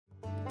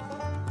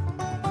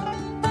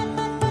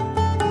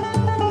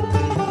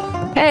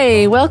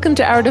Hey, welcome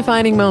to Our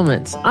Defining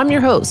Moments. I'm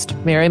your host,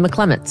 Mary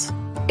McClements.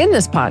 In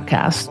this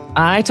podcast,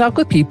 I talk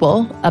with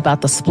people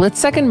about the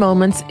split-second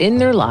moments in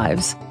their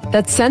lives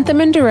that sent them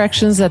in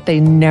directions that they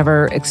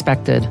never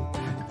expected.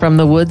 From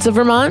the woods of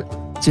Vermont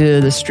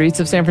to the streets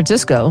of San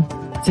Francisco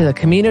to the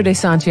Camino de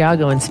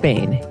Santiago in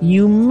Spain,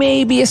 you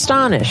may be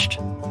astonished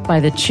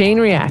by the chain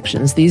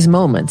reactions these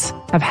moments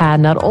have had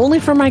not only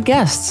for my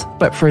guests,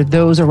 but for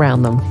those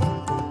around them.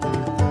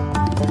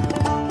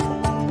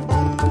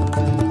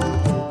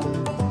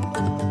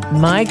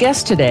 My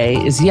guest today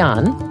is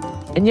Jan,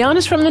 and Jan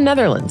is from the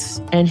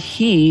Netherlands, and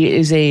he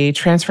is a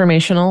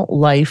transformational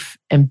life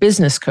and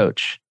business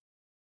coach.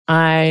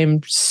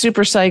 I'm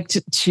super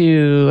psyched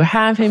to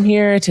have him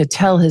here to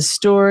tell his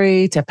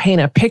story, to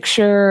paint a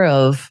picture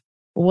of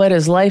what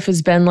his life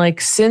has been like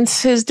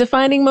since his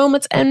defining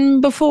moments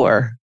and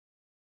before.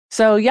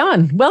 So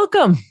Jan,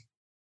 welcome.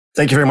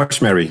 Thank you very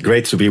much, Mary.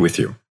 Great to be with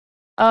you.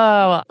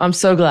 Oh, I'm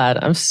so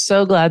glad. I'm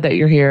so glad that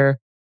you're here.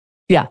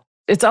 Yeah.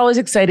 It's always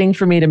exciting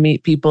for me to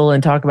meet people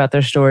and talk about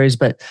their stories,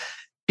 but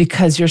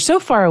because you're so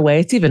far away,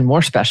 it's even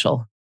more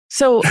special.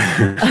 So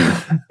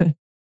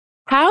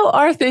how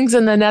are things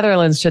in the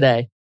Netherlands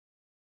today?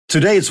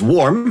 Today it's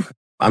warm.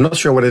 I'm not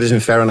sure what it is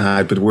in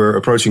Fahrenheit, but we're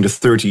approaching the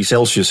 30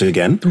 Celsius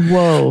again.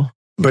 Whoa.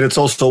 But it's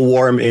also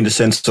warm in the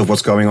sense of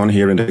what's going on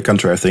here in the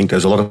country. I think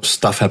there's a lot of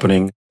stuff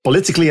happening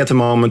politically at the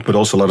moment, but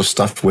also a lot of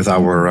stuff with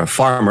our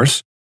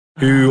farmers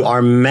who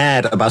are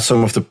mad about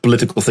some of the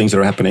political things that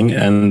are happening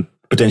and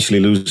potentially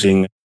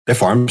losing their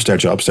farms, their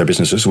jobs, their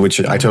businesses, which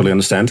I totally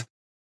understand.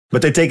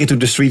 But they take it to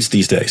the streets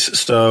these days.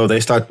 So they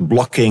start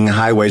blocking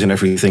highways and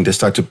everything. They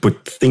start to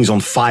put things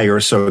on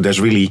fire. So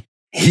there's really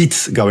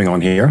heat going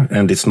on here.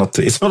 And it's not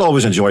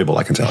always enjoyable,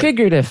 I can tell you.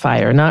 Figurative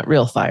fire, not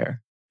real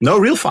fire. No,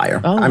 real fire.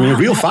 Oh,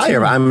 real fire.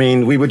 Too. I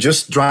mean, we were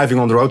just driving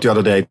on the road the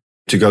other day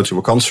to go to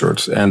a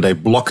concert, and they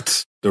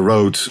blocked the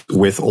road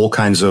with all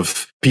kinds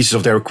of pieces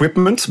of their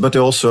equipment, but they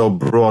also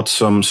brought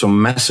some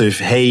massive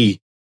hay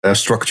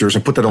structures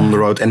and put that on the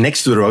road and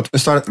next to the road and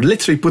started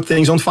literally put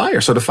things on fire.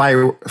 So the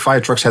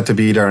fire trucks had to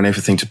be there and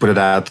everything to put it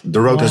out.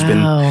 The road has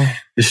been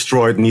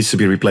destroyed, needs to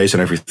be replaced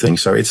and everything.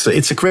 So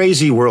it's a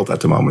crazy world at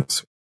the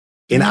moment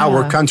in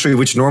our country,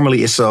 which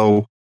normally is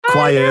so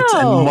quiet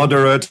and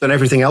moderate and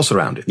everything else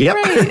around it. Yep.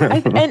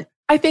 Right. And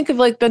I think of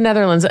like the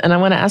Netherlands, and I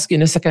want to ask you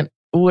in a second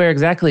where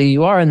exactly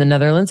you are in the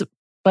Netherlands.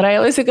 But I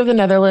always think of the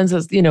Netherlands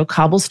as,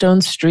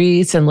 cobblestone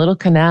streets and little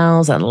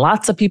canals and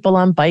lots of people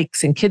on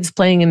bikes and kids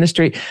playing in the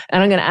street.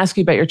 And I'm going to ask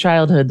you about your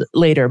childhood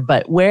later.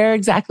 But where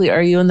exactly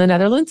are you in the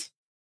Netherlands?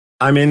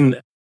 I'm in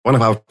one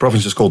of our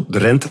provinces called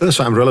Drenthe.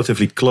 So I'm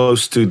relatively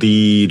close to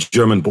the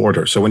German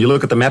border. So when you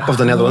look at the map of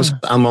the Netherlands,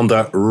 I'm on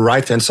the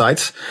right-hand side,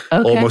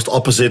 almost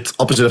opposite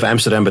of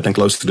Amsterdam, but then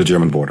close to the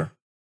German border.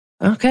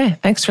 Okay,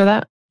 thanks for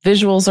that.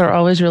 Visuals are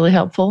always really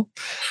helpful.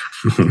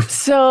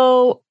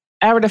 So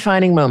our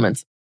defining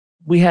moments.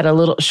 We had a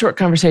little short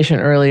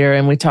conversation earlier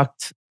and we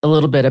talked a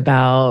little bit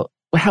about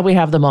how we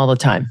have them all the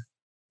time,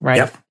 right?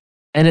 Yep.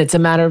 And it's a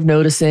matter of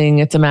noticing,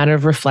 it's a matter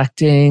of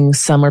reflecting.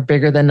 Some are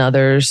bigger than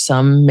others,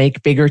 some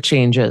make bigger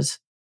changes.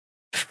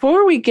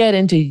 Before we get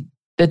into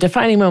the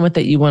defining moment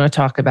that you want to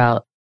talk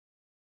about,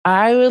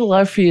 I would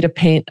love for you to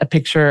paint a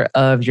picture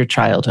of your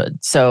childhood.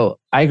 So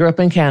I grew up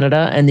in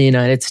Canada and the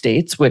United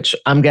States, which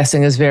I'm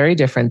guessing is very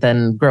different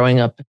than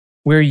growing up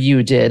where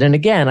you did. And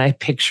again, I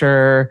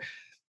picture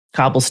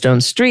cobblestone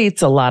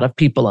streets, a lot of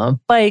people on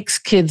bikes,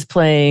 kids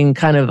playing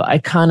kind of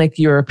iconic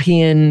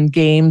European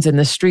games in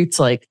the streets.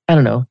 Like, I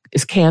don't know,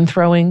 is can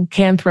throwing?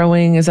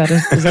 Is that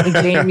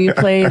a game you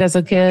played as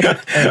a kid?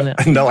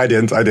 No, I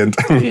didn't.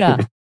 Yeah.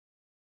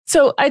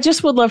 So I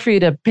just would love for you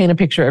to paint a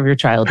picture of your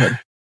childhood,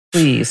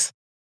 please.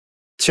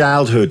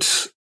 Childhood.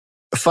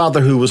 A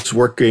father who was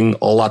working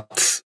a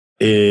lot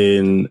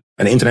in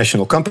an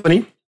international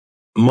company.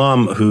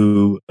 Mom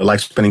who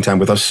liked spending time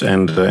with us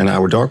and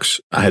our dogs.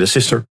 I had a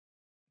sister.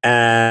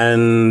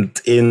 And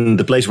in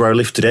the place where I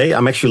live today,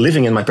 I'm actually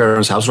living in my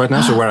parents' house right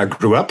now. So where I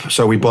grew up.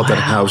 So we bought that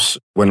house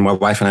when my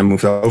wife and I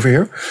moved over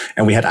here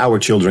and we had our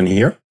children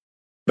here.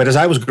 But as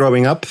I was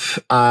growing up,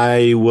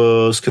 I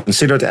was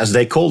considered, as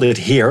they called it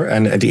here,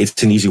 and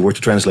it's an easy word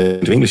to translate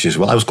into English as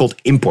well. I was called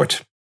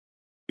import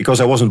because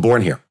I wasn't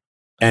born here.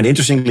 And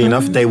interestingly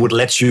enough, they would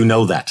let you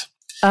know that.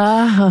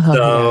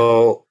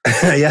 So,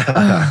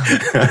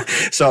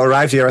 So I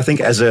arrived here, I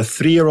think, as a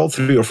 3 or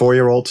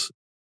 4-year-old.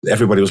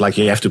 Everybody was like,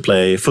 you have to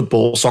play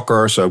football,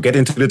 soccer, so get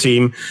into the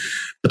team.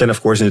 But then, of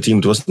course, in the team,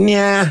 it was,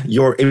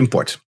 you're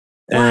import.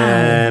 Wow.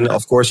 And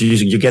of course,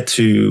 you get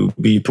to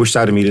be pushed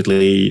out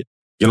immediately.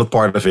 You're not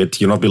part of it.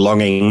 You're not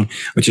belonging,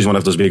 which is one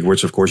of those big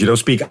words, of course. You don't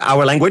speak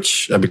our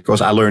language because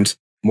I learned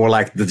more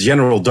like the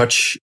general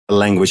Dutch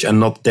language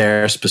and not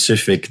their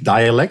specific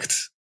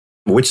dialect,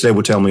 which they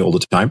would tell me all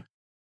the time.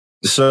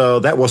 So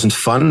that wasn't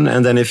fun.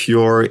 And then if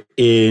you're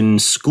in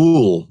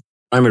school,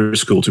 primary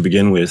school to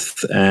begin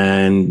with,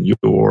 and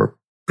you're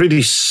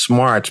pretty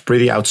smart,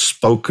 pretty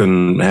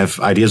outspoken,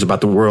 have ideas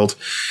about the world,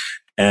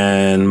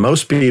 and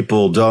most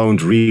people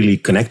don't really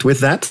connect with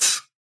that,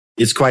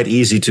 it's quite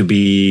easy to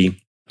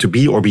to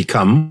be or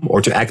become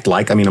or to act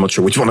like, I mean, I'm not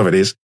sure which one of it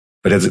is,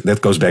 but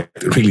that goes back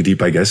really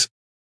deep, I guess,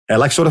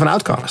 like sort of an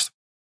outcast.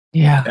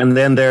 Yeah. And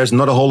then there's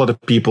not a whole lot of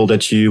people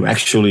that you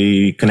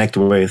actually connect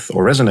with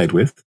or resonate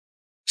with.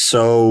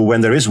 So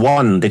when there is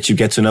one that you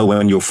get to know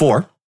when you're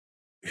 4,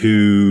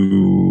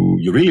 who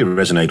you really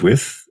resonate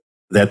with,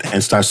 that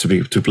and starts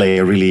to play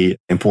a really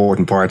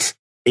important part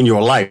in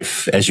your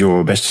life as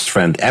your best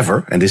friend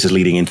ever. And this is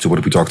leading into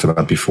what we talked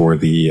about before,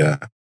 the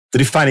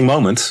defining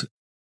moment.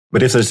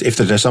 But if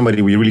there's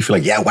somebody where you really feel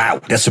like, yeah,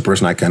 wow, that's a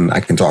person I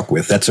can talk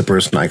with. That's a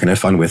person I can have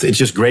fun with. It's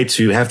just great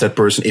to have that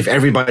person if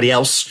everybody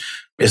else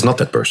is not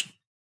that person.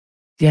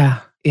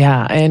 Yeah.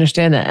 Yeah. I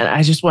understand that. And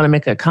I just want to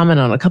make a comment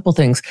on a couple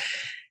things.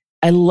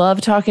 I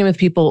love talking with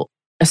people,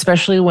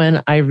 especially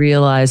when I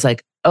realize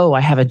like, oh,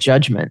 I have a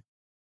judgment,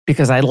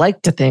 because I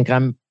like to think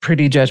I'm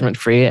pretty judgment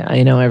free.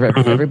 I know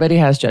everybody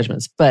has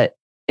judgments, but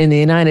in the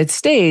United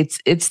States,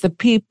 it's the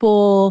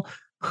people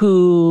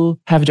who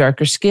have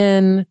darker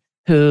skin,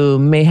 who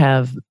may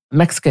have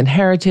Mexican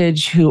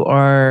heritage, who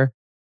are,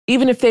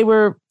 even if they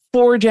were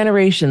 4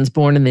 generations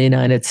born in the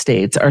United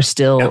States, are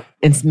still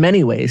in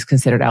many ways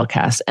considered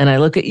outcasts. And I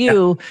look at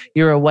you,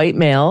 you're a white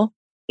male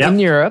in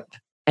Europe,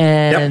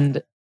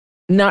 and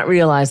not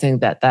realizing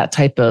that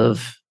type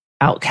of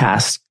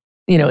outcast,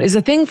 is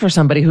a thing for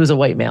somebody who's a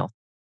white male.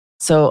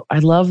 So I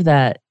love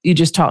that you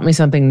just taught me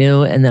something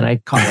new, and then I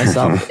caught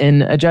myself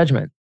in a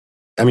judgment.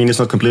 I mean, it's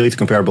not completely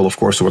comparable, of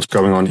course, to what's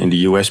going on in the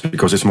US,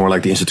 because it's more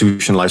like the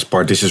institutionalized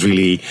part. This is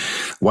really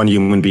one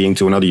human being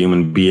to another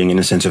human being in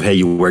the sense of, hey,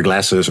 you wear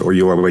glasses or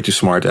you are way too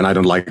smart and I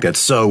don't like that.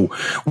 So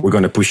we're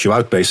going to push you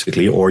out,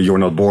 basically, or you're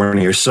not born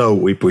here. So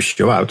we push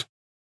you out.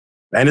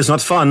 And it's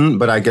not fun,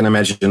 but I can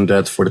imagine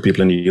that for the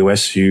people in the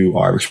US who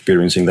are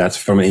experiencing that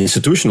from an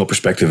institutional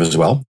perspective as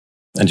well,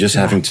 and just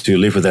having to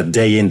live with that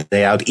day in,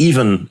 day out,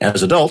 even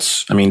as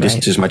adults. I mean,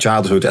 this is my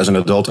childhood. As an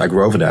adult, I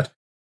grew over that.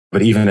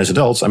 But even as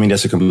adults, I mean,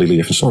 that's a completely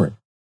different story.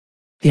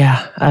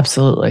 Yeah,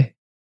 absolutely.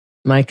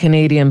 My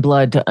Canadian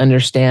blood to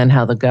understand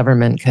how the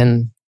government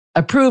can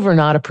approve or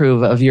not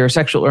approve of your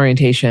sexual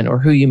orientation or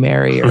who you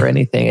marry or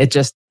anything.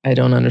 I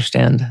don't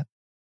understand.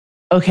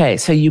 Okay,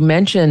 so you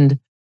mentioned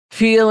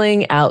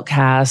feeling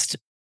outcast,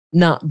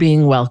 not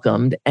being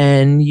welcomed,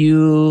 and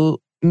you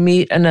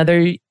meet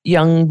another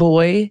young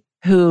boy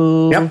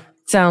who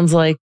sounds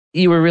like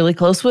you were really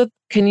close with.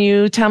 Can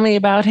you tell me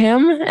about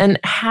him and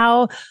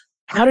how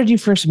did you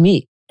first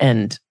meet?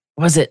 And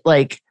was it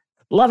like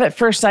love at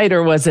first sight,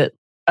 or was it,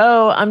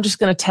 oh, I'm just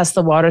going to test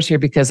the waters here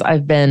because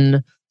I've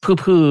been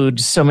poo-pooed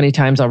so many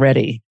times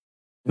already?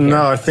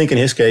 No, I think in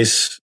his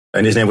case,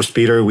 and his name was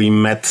Peter, we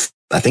met,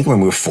 I think when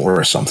we were 4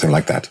 or something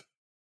like that.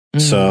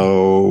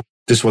 So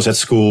this was at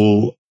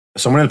school,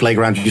 somewhere in the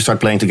playground, you start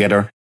playing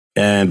together.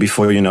 And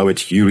before you know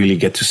it, you really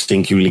get to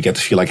think, you really get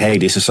to feel like, hey,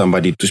 this is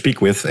somebody to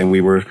speak with. And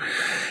we were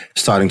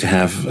starting to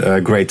have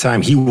a great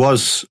time. He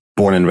was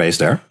born and raised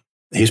there.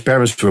 His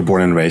parents were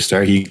born and raised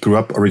there. He grew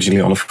up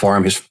originally on a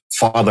farm. His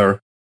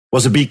father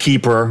was a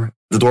beekeeper.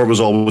 The door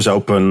was always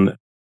open.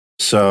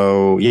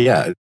 So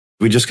yeah,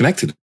 we just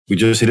connected. We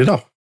just hit it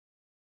off.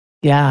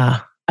 Yeah,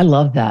 I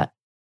love that.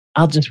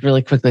 I'll just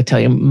really quickly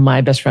tell you,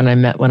 my best friend I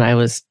met when I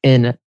was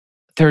in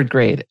 3rd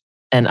grade,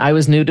 and I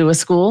was new to a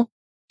school.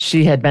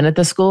 She had been at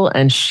the school,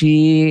 and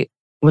she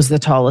was the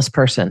tallest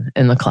person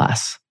in the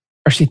class,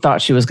 or she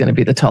thought she was going to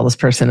be the tallest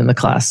person in the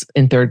class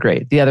in 3rd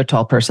grade. The other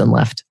tall person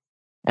left.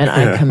 And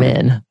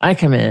I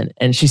come in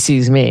and she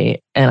sees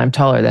me and I'm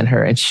taller than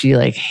her, and she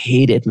like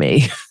hated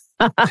me.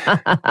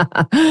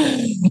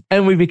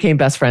 And we became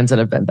best friends and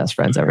have been best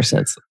friends ever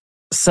since.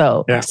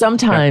 So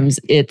sometimes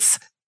it's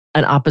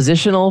an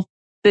oppositional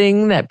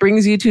thing that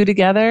brings you two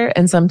together,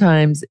 and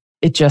sometimes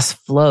it just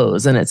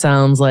flows. And it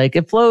sounds like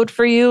it flowed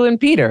for you and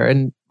Peter.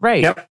 And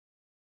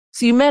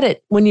so you met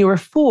it when you were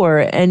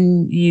 4,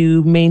 and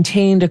you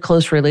maintained a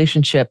close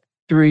relationship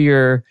through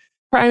your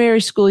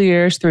primary school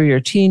years, through your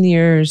teen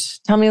years.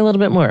 Tell me a little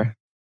bit more.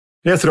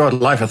 Yeah, throughout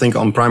life, I think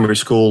on primary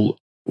school,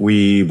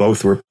 we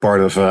both were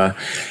part of a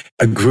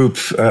group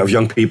of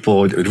young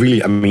people,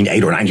 really, I mean,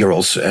 8 or 9 year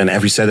olds. And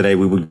every Saturday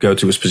we would go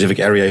to a specific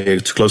area here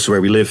close to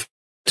where we live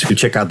to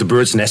check out the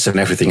birds' nests and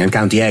everything, and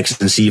count the eggs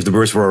and see if the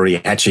birds were already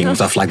hatching and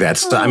stuff like that.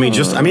 So,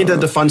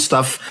 the fun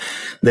stuff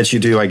that you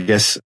do, I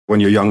guess, when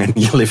you're young and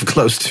you live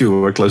close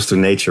to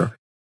nature.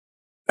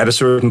 At a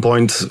certain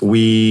point,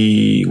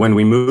 when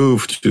we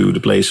moved to the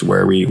place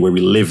where we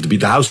lived,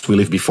 the house we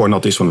lived before,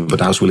 not this one, but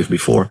the house we lived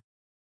before,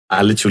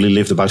 I literally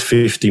lived about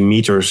 50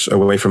 meters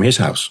away from his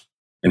house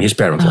and his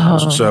parents'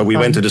 house. So we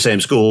went to the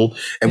same school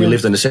and we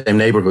lived in the same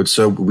neighborhood.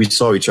 So we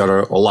saw each other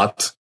a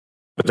lot.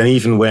 But then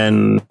even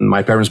when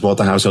my parents bought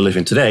the house I live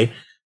in today,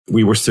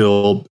 we were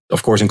still,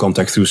 of course, in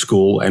contact through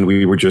school, and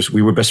we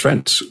were best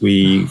friends.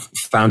 We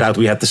found out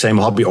we had the same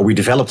hobby, or we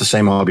developed the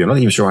same hobby. I'm not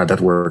even sure how that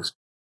worked.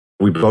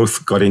 We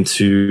both got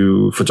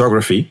into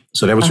photography.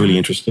 So that was really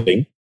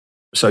interesting.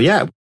 So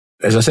yeah,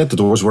 as I said, the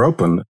doors were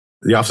open.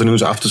 The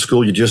afternoons after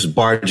school, you just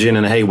barge in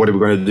and, hey, what are we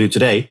going to do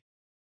today?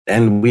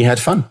 And we had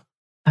fun.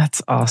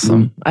 That's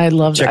awesome. I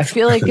love that. I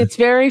feel like it's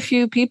very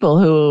few people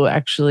who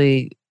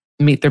actually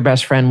meet their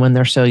best friend when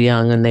they're so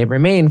young and they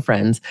remain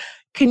friends.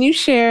 Can you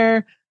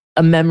share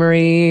a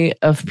memory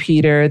of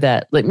Peter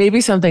that, like,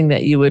 maybe something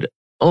that you would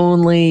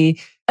only,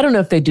 I don't know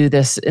if they do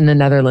this in the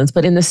Netherlands,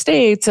 but in the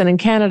States and in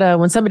Canada,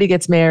 when somebody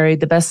gets married,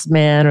 the best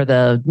man or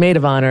the maid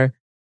of honor,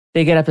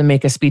 they get up and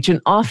make a speech.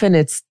 And often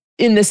it's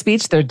in the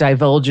speech, they're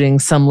divulging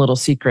some little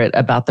secret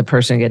about the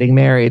person getting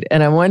married.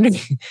 And I'm wondering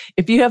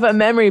if you have a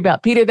memory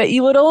about Peter that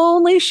you would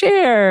only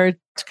share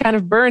to kind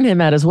of burn him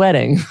at his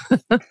wedding.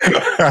 I'm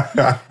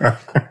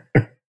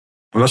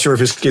not sure if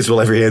his kids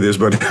will ever hear this,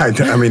 but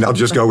I mean, I'll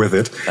just go with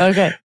it.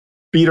 Okay.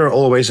 Peter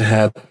always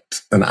had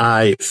an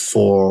eye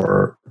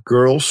for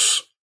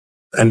girls,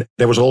 and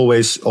there was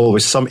always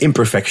some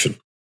imperfection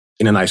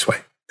in a nice way.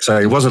 So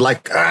it wasn't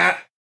like,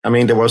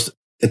 there was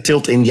a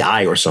tilt in the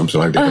eye or something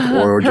like that.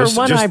 Or her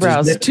one eyebrow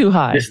is too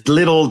high. Just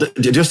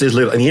this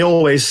little. And he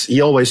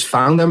always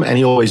found them, and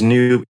he always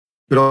knew, he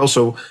could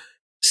also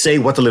say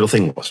what the little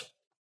thing was.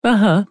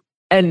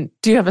 And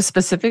do you have a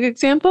specific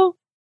example?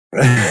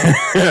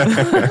 If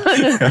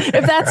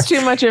that's too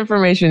much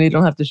information, you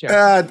don't have to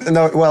share.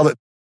 No, well,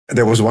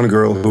 there was one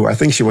girl who I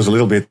think she was a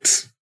little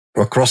bit,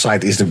 well,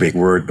 cross-eyed is the big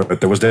word, but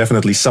there was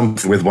definitely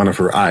something with one of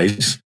her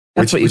eyes.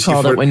 That's what you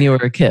called it when you were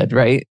a kid,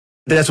 right?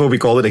 That's what we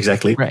called it,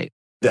 exactly. Right.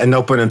 And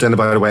no pun intended,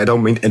 by the way. I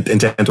don't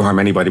intend to harm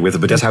anybody with it,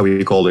 but that's how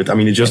we called it. I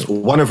mean,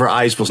 one of her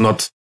eyes was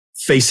not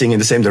facing in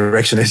the same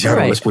direction as the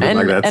other. Let's put it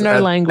like that. And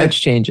our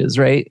language changes,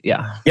 right?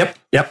 Yeah. Yep.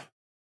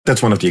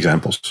 That's one of the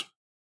examples.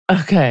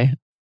 Okay.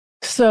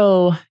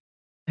 So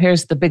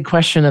here's the big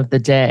question of the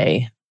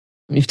day.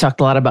 You've talked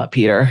a lot about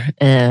Peter,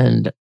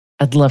 and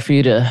I'd love for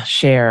you to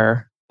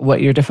share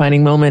what your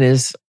defining moment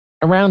is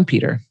around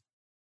Peter.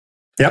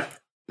 Yep.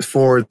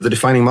 For the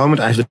defining moment,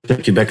 I have to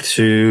take you back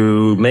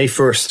to May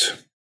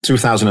 1st,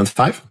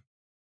 2005.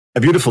 A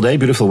beautiful day,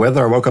 beautiful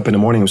weather. I woke up in the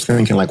morning and was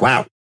thinking like,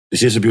 wow,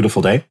 this is a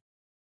beautiful day.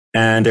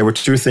 And there were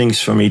two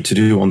things for me to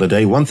do on the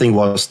day. One thing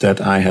was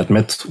that I had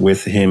met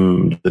with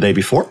him the day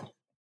before,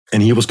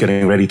 and he was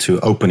getting ready to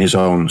open his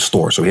own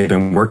store. So he had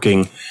been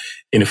working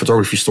in a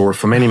photography store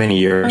for many, many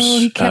years. Oh,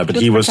 he kept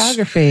with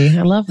photography.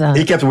 I love that.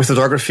 He kept with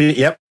photography.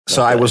 Yep.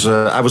 So I was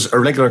a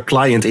regular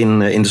client in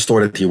the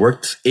store that he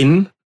worked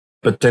in.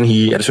 But then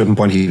at a certain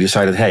point, he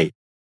decided, hey,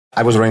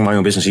 I was running my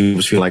own business. He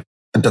was feeling like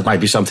that might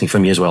be something for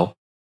me as well.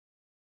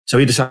 So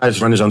he decided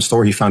to run his own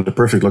store. He found the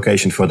perfect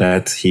location for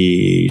that.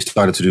 He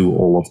started to do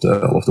all of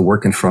the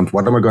work in front.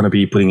 What am I going to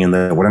be putting in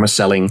there? What am I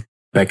selling?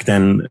 Back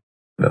then,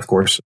 of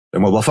course, the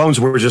mobile phones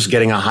were just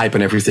getting a hype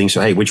and everything.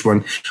 So, hey, which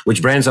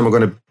brands am I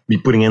going to be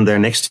putting in there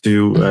next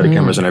to the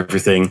cameras and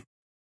everything?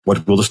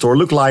 What will the store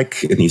look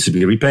like? It needs to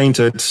be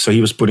repainted. So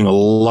he was putting a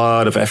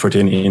lot of effort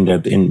in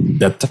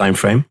that time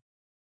frame.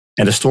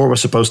 And the store was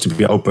supposed to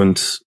be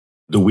opened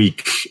the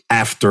week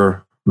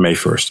after May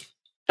 1st.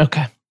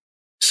 Okay.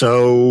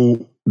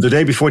 So the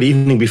day before, the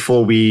evening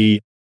before,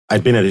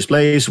 I'd been at his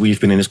place. We've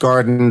been in his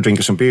garden,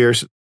 drinking some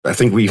beers. I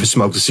think we even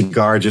smoked a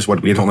cigar, just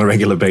what we did on a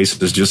regular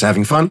basis, just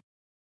having fun,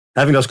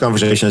 having those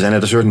conversations. And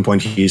at a certain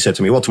point, he said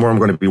to me, well, tomorrow I'm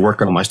going to be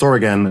working on my store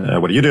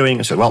again. What are you doing?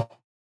 I said, well,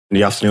 in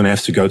the afternoon, I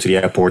have to go to the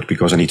airport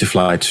because I need to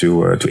fly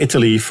to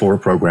Italy for a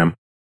program.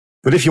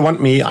 But if you want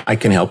me, I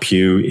can help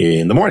you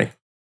in the morning.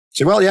 I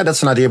said, well, yeah,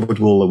 that's an idea, but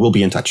we'll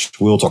be in touch.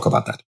 We'll talk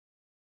about that.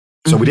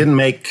 So we didn't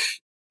make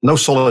no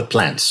solid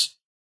plans.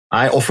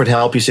 I offered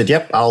help. He said,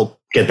 yep, I'll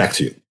get back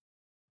to you.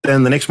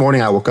 Then the next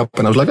morning I woke up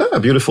and I was like, a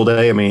beautiful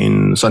day. I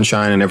mean,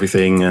 sunshine and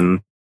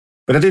everything.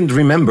 But I didn't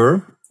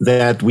remember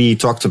that we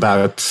talked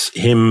about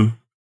him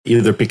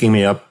either picking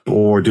me up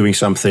or doing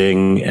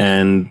something.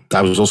 And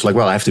I was also like,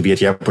 well, I have to be at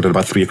the airport at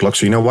about 3:00.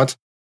 So you know what?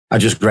 I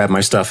just grab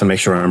my stuff and make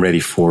sure I'm ready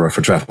for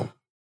travel.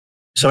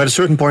 So at a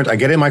certain point, I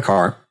get in my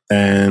car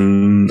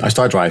and I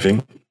start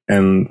driving.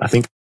 And I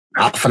think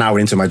half an hour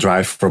into my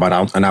drive for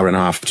about an hour and a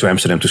half to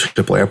Amsterdam to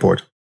Schiphol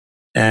Airport.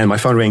 And my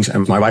phone rings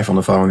and my wife on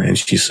the phone and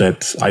she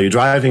said, are you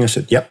driving? I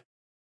said, yep.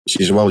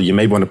 She said, well, you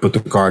may want to put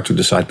the car to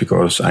the side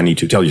because I need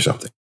to tell you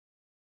something.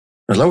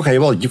 I was like, okay,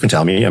 well, you can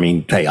tell me. I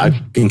mean, hey, I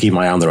can keep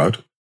my eye on the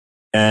road.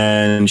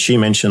 And she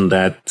mentioned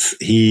that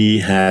he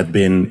had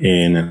been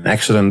in an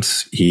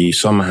accident. He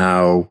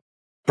somehow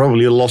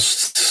probably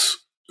lost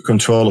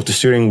control of the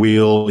steering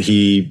wheel.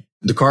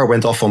 The car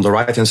went off on the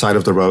right-hand side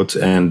of the road.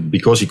 And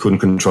because he couldn't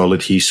control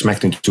it, he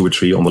smacked into a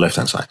tree on the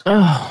left-hand side.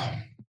 Oh.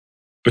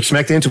 But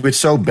smacked into it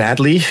so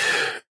badly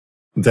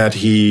that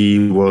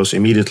he was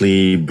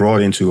immediately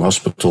brought into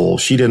hospital.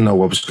 She didn't know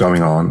what was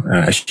going on.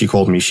 As she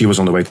called me, she was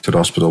on the way to the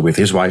hospital with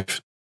his wife.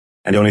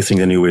 And the only thing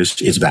they knew is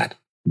it's bad,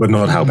 but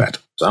not how bad.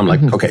 So I'm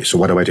like, okay, so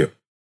what do I do?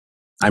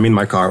 I'm in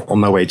my car on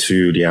my way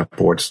to the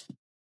airport.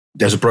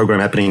 There's a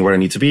program happening where I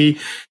need to be.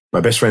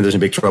 My best friend is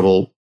in big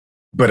trouble,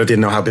 but I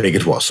didn't know how big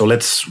it was. So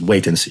let's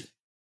wait and see.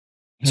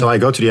 So I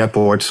go to the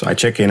airport. I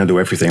check in and do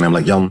everything. And I'm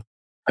like, Jan,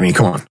 I mean,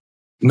 come on.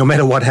 No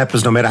matter what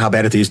happens, no matter how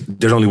bad it is,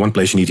 there's only one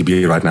place you need to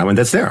be right now, and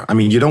that's there. I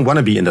mean, you don't want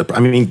to be in that. I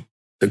mean,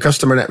 the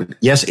customer,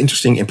 yes,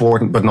 interesting,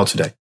 important, but not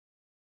today.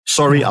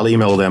 Sorry, I'll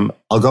email them.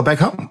 I'll go back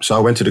home. So I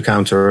went to the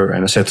counter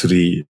and I said to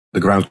the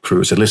ground crew,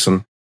 I said,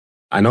 listen,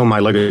 I know my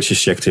luggage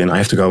is checked in. I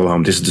have to go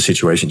home. This is the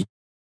situation.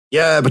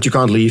 yeah, but you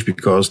can't leave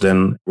because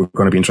then we're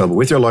going to be in trouble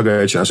with your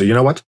luggage. And I said, you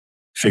know what?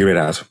 Figure it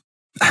out.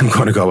 I'm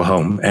going to go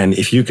home. And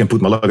if you can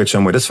put my luggage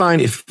somewhere, that's fine.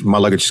 If my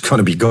luggage is going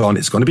to be gone,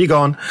 it's going to be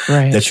gone.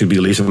 Right. That should be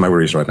the least of my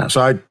worries right now. So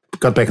I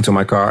got back into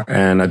my car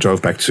and I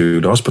drove back to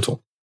the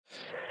hospital.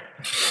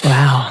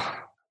 Wow.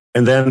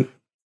 And then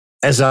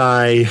as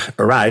I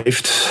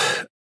arrived,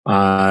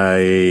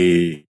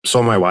 I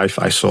saw my wife.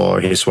 I saw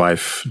his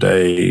wife.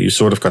 They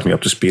sort of got me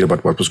up to speed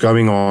about what was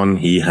going on.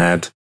 He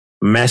had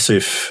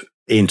massive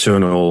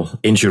internal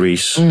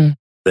injuries.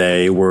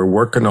 They were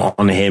working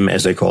on him,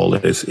 as they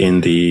called it,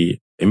 in the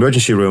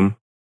emergency room,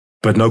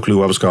 but no clue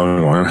what was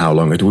going on and how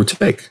long it would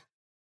take.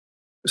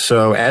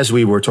 So as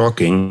we were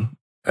talking,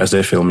 as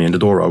they film me, and the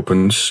door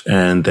opens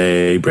and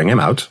they bring him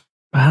out.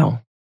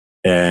 Wow.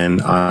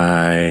 And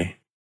I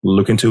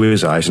look into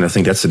his eyes, and I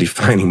think that's the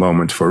defining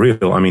moment for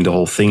real. I mean, the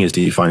whole thing is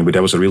defining, but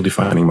that was a real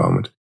defining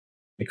moment.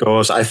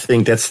 Because I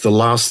think that's the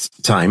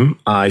last time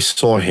I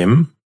saw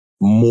him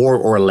more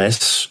or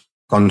less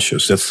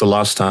conscious. That's the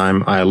last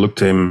time I looked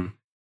him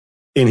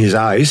in his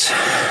eyes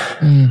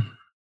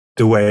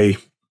the way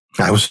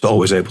I was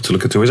always able to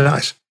look into his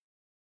eyes.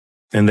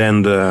 And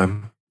then the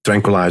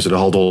tranquilizer, the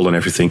Haldol and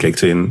everything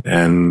kicked in,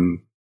 and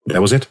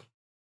that was it.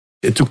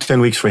 It took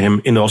 10 weeks for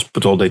him in the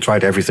hospital. They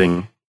tried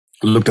everything,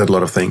 looked at a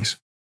lot of things,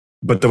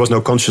 but there was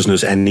no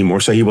consciousness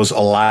anymore. So he was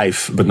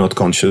alive, but not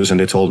conscious. And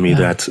they told me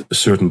that a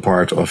certain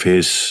part of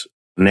his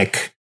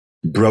neck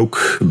broke,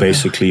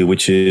 basically,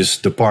 which is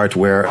the part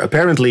where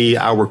apparently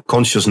our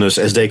consciousness,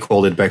 as they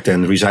called it back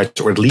then,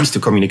 resides, or at least the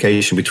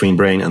communication between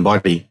brain and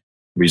body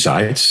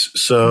resides.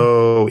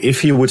 So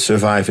if he would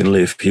survive and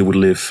live, he would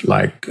live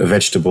like a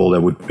vegetable.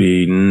 There would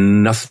be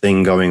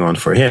nothing going on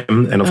for him.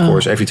 And of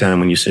course, every time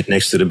when you sit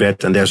next to the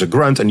bed and there's a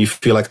grunt and you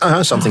feel like,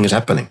 something is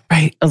happening.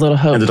 Right. A little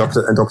hope. And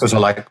doctors are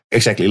like,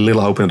 exactly, a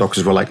little hope. And the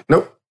doctors were like,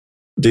 nope,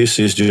 this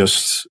is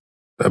just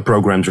a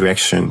programmed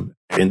reaction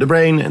in the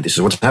brain. And this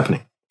is what's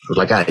happening. It was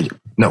like,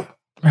 no,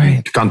 right.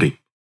 It can't be.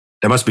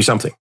 There must be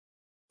something.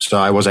 So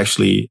I was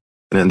actually,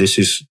 and this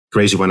is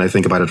crazy when I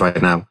think about it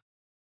right now,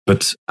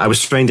 but I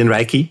was trained in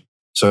Reiki,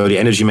 so the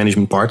energy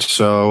management part.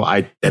 So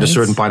at a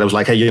certain point, I was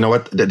like, hey, you know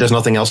what? There's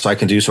nothing else I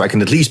can do. So I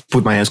can at least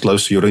put my hands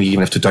close to you. I don't even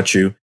have to touch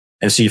you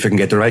and see if I can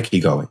get the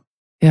Reiki going.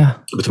 Yeah.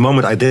 But the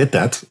moment I did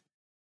that,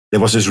 there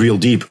was this real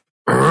deep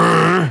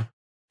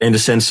in the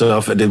sense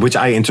of, which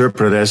I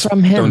interpret as,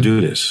 don't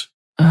do this.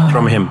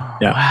 From him.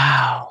 Yeah.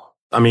 Wow.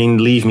 I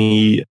mean, leave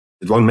me.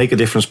 It won't make a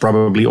difference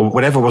probably, or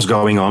whatever was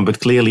going on,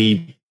 but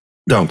clearly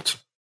don't.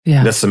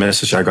 Yeah. That's the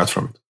message I got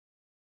from it.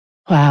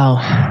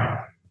 Wow.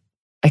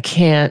 I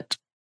can't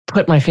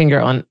put my finger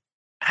on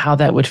how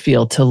that would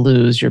feel to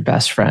lose your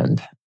best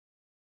friend.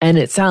 And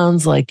it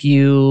sounds like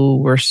you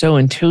were so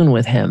in tune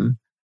with him.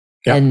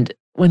 Yeah. And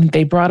when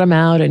they brought him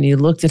out and you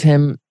looked at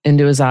him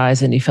into his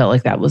eyes and you felt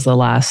like that was the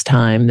last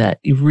time that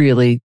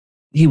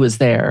he was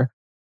there,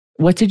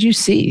 what did you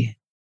see?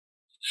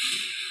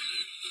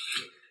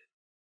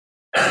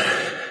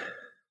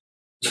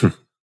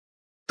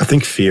 I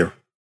think fear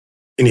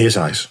in his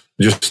eyes.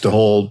 Just the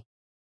whole,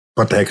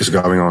 what the heck is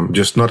going on?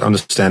 Just not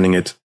understanding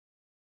it.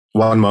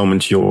 One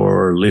moment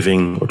you're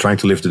living or trying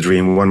to live the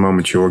dream. One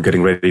moment you're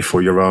getting ready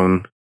for your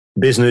own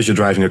business. You're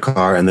driving a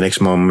car, and the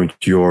next moment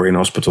you're in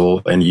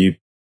hospital. And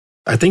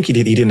I think he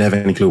didn't have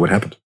any clue what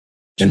happened.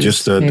 And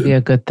just maybe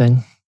a good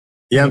thing.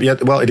 Yeah.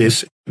 Well, it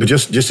is. But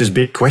just this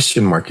big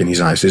question mark in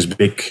his eyes. This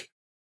big,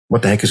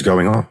 what the heck is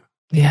going on?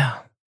 Yeah.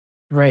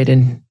 Right.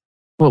 And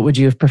what would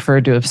you have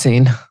preferred to have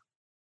seen?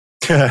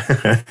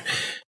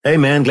 Hey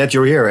man, glad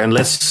you're here, and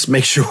let's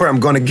make sure I'm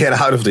going to get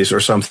out of this, or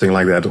something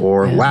like that.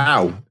 Or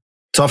wow,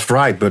 tough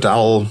ride, but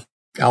I'll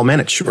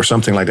manage, or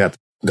something like that.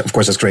 Of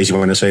course, that's crazy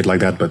when I say it like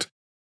that, but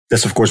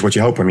that's of course what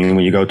you hope. I mean,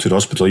 when you go to the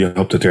hospital, you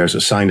hope that there's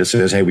a sign that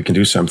says, hey, we can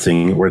do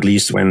something. Or at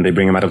least when they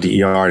bring him out of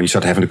the ER and you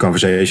start having the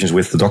conversations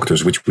with the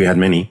doctors, which we had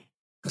many,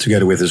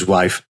 together with his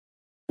wife,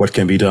 what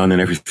can be done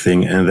and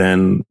everything. And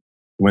then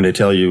when they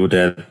tell you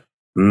that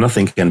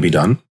nothing can be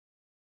done,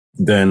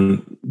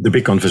 then the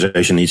big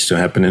conversation needs to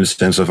happen in the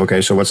sense of,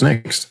 okay, so what's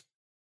next?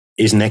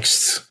 Is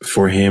next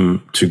for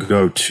him to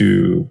go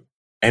to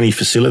any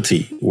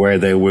facility where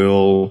they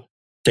will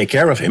take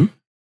care of him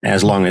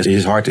as long as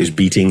his heart is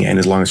beating and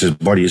as long as his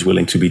body is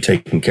willing to be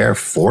taken care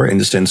for, in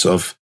the sense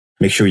of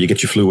make sure you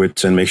get your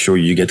fluids and make sure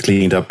you get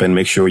cleaned up and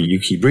make sure you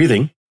keep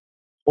breathing?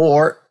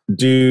 Or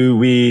do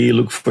we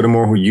look for the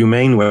more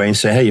humane way and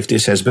say, hey, if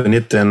this has been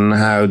it, then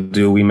how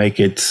do we make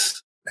it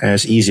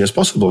as easy as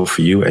possible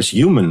for you, as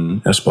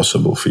human as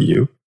possible for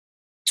you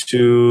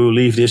to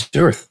leave this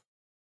earth?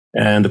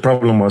 And the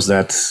problem was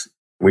that,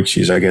 which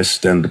is, I guess,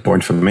 then the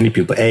point for many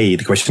people.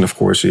 The question, of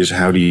course, is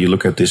how do you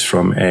look at this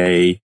from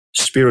a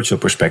spiritual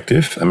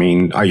perspective? I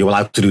mean, are you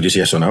allowed to do this,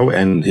 yes or no?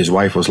 And his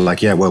wife was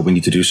like, yeah, well, we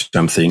need to do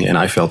something. And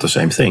I felt the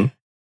same thing.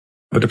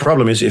 But the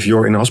problem is, if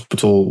you're in a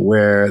hospital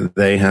where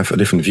they have a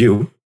different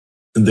view,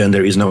 then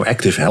there is no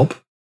active help.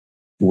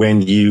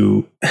 When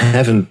you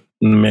haven't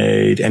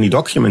made any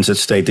documents that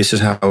state this is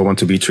how I want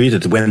to be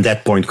treated, when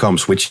that point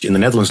comes, which in the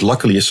Netherlands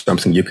luckily is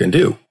something you can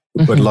do,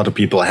 but a lot of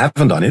people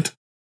haven't done it,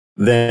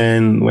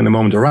 then when the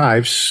moment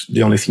arrives,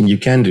 the only thing you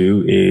can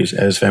do is,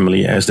 as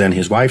family, as then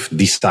his wife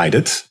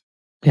decided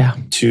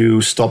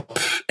to stop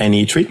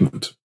any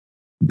treatment.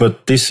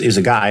 But this is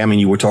a guy, I mean,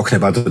 you were talking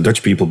about the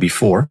Dutch people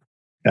before,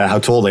 how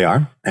tall they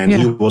are. And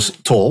he was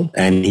tall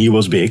and he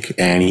was big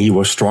and he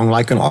was strong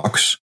like an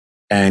ox.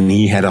 And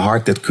he had a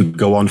heart that could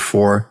go on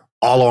for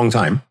a long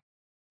time,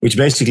 which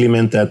basically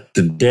meant that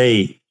the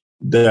day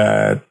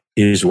that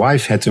his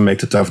wife had to make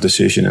the tough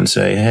decision and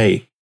say,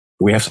 hey,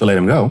 we have to let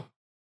him go,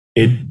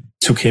 it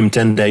took him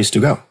 10 days to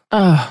go.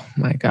 Oh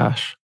my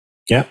gosh.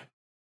 Yeah.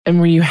 And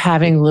were you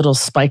having little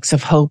spikes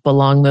of hope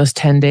along those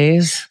 10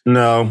 days?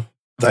 No,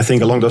 I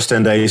think along those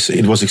 10 days,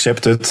 it was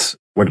accepted.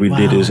 What we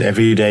did is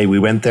every day we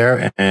went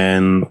there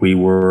and we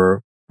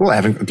were,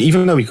 having,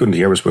 even though he couldn't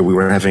hear us, but we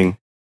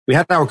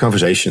had our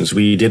conversations.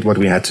 We did what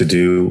we had to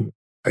do.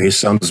 His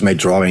sons made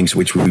drawings,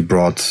 which we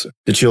brought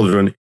the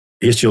children.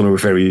 His children were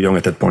very young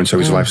at that point. So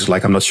his wife was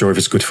like, I'm not sure if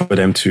it's good for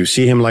them to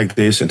see him like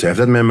this and to have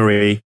that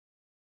memory.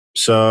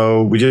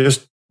 So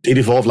it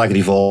evolved like it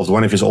evolved.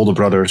 One of his older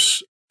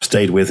brothers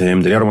stayed with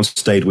him. The other one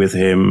stayed with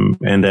him.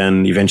 And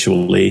then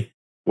eventually,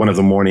 one of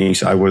the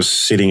mornings, I was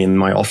sitting in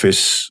my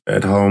office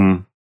at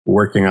home,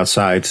 working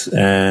outside.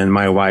 And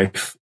my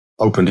wife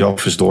opened the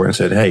office door and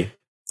said, hey,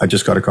 I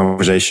just got a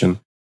conversation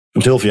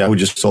from Sylvia, who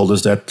just told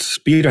us that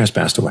Peter has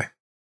passed away.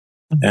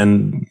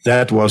 And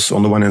that was,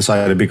 on the one hand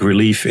side, a big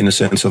relief in the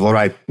sense of, all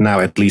right,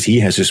 now at least he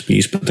has his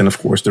peace. But then, of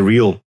course, the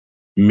real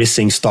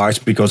missing starts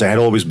because there had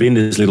always been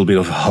this little bit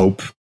of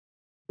hope.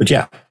 But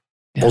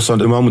also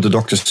the moment the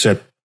doctor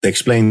they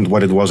explained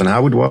what it was and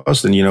how it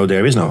was, then,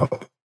 there is no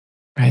hope.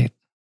 Right.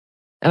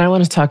 And I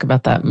want to talk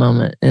about that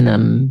moment in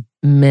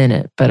a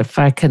minute. But if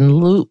I can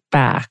loop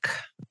back,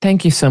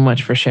 thank you so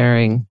much for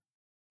sharing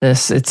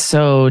this. It's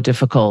so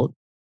difficult.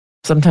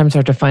 Sometimes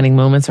our defining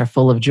moments are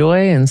full of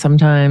joy and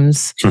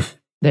sometimes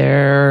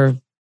they're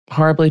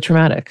horribly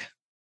traumatic.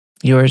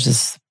 Yours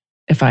is,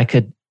 if I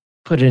could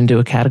put it into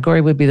a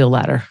category, would be the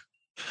latter.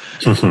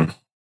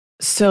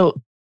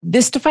 So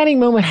this defining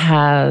moment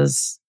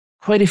has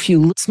quite a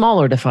few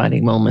smaller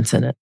defining moments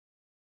in it.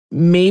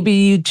 Maybe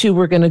you two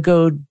were going to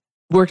go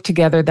work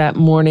together that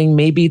morning.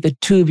 Maybe the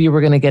two of you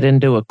were going to get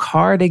into a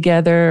car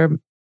together.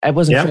 I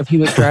wasn't sure if he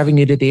was driving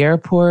you to the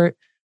airport.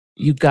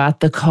 You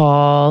got the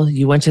call,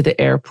 you went to the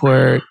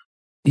airport,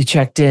 you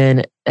checked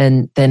in,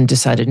 and then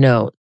decided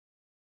no.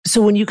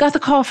 So when you got the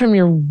call from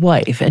your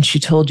wife and she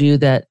told you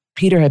that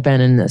Peter had been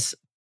in this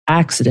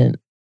accident,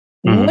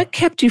 what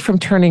kept you from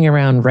turning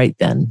around right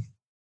then?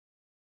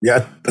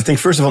 Yeah, I think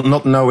first of all,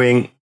 not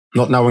knowing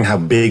how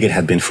big it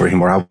had been for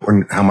him or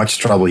how much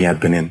trouble he had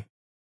been in.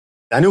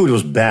 I knew it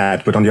was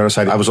bad, but on the other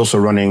side, I was also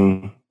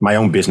running my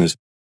own business.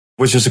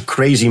 It was just a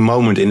crazy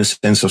moment in the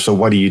sense of, so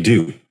what do you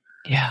do?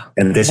 Yeah.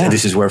 And this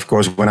is where, of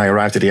course, when I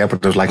arrived at the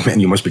airport, I was like, man,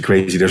 you must be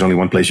crazy. There's only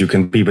one place you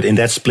can be. But in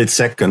that split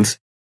second,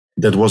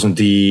 that wasn't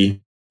the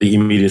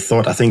immediate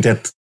thought. I think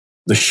that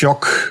the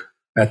shock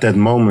at that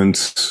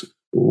moment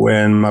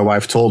when my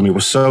wife told me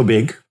was so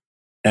big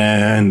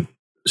and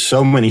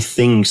so many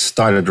things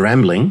started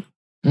rambling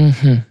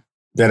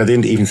that I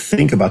didn't even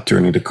think about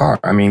turning the car.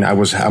 I mean, I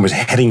was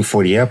heading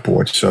for the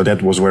airport. So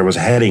that was where I was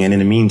heading. And in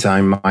the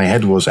meantime, my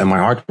head was and my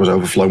heart was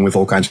overflowing with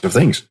all kinds of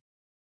things.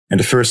 And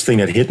the first thing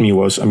that hit me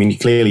was, I mean,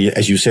 clearly,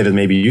 as you said, it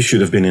maybe you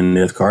should have been in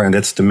that car. And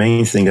that's the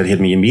main thing that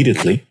hit me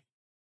immediately.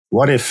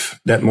 What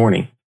if that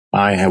morning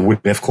I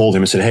would have called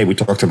him and said, hey, we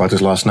talked about this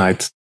last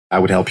night. I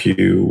would help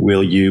you.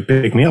 Will you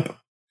pick me up?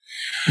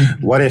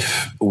 What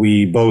if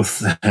we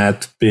both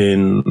had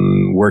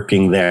been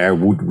working there?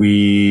 Would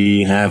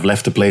we have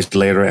left the place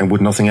later and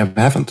would nothing have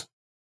happened?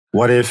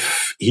 What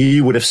if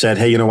he would have said,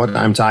 hey, you know what?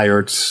 I'm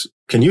tired.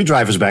 Can you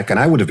drive us back? And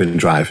I would have been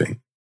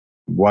driving.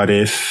 What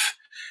if...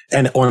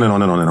 And on and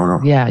on and on and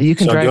on. Yeah, you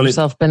can drive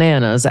yourself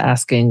bananas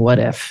asking what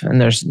if, and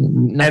there's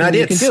nothing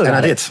you can do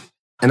about it.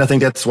 And I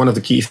think that's one of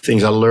the key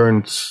things I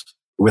learned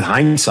with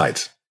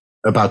hindsight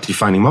about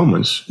defining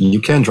moments.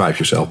 You can drive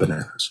yourself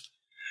bananas.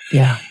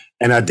 Yeah.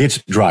 And I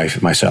did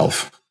drive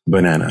myself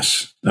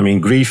bananas. I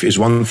mean, grief is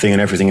one thing and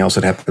everything else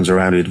that happens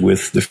around it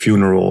with the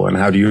funeral and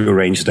how do you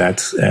arrange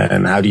that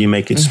and how do you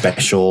make it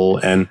special?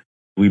 And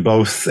we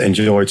both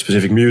enjoyed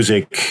specific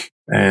music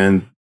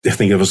and I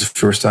think it was the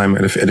first time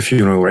at a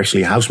funeral where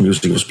actually house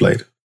music was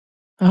played.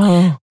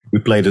 Oh. We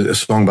played a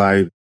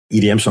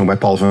EDM song by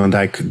Paul van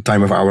Dyk,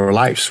 Time of Our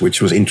Lives,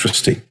 which was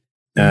interesting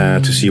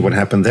to see what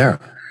happened there.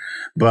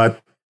 But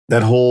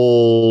that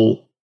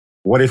whole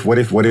what if,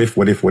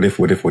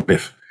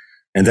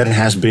 and that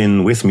has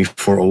been with me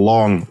for a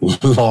long,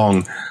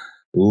 long,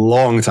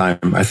 long time.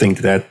 I think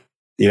that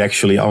it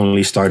actually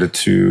only started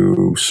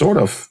to sort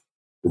of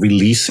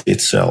release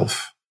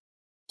itself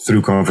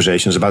through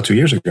conversations about 2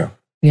 years ago.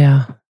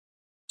 Yeah.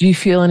 Do you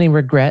feel any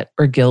regret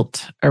or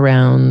guilt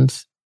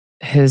around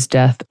his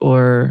death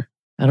or,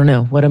 I don't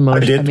know, what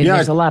emotion? I mean,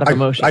 there's a lot of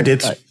emotion. I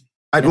did.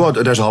 Well,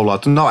 there's a whole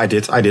lot. No, I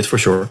did for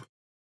sure.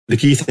 The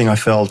key thing I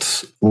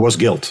felt was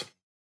guilt.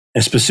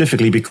 And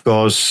specifically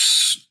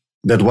because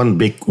that one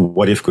big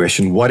what if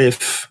question, what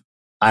if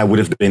I would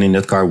have been in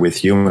that car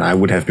with you and I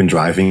would have been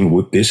driving,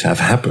 would this have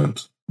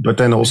happened? But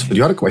then also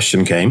the other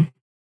question came,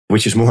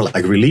 which is more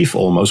like relief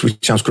almost,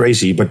 which sounds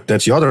crazy, but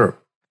that's the other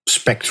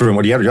spectrum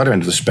or the other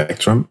end of the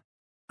spectrum.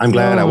 I'm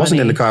glad I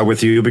wasn't in the car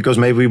with you because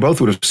maybe we both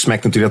would have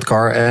smacked into that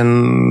car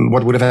and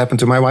what would have happened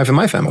to my wife and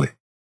my family?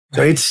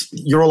 So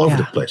you're all over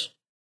the place.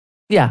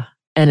 Yeah.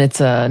 And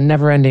it's a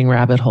never-ending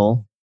rabbit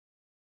hole.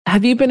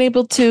 Have you been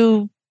able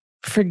to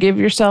forgive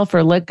yourself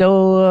or let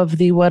go of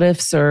the what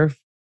ifs? Or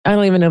I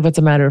don't even know if it's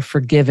a matter of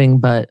forgiving,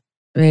 but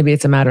maybe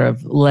it's a matter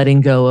of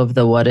letting go of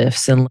the what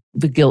ifs and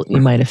the guilt you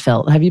might have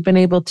felt. Have you been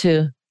able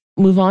to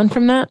move on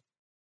from that?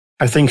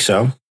 I think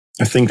so.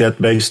 I think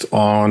that based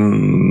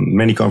on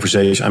many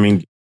conversations, I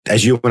mean,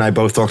 as you and I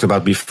both talked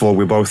about before,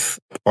 we're both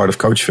part of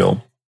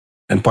Coachville.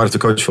 And part of the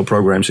Coachville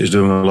programs is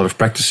doing a lot of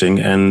practicing.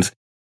 And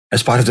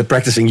as part of the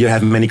practicing, you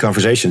have many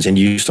conversations and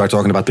you start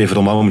talking about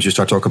pivotal moments. You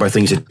start talking about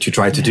things that you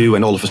try to do.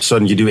 And all of a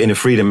sudden you do inner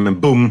freedom and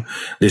boom,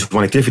 this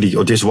one activity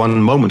or this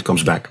one moment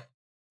comes back.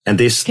 And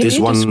Can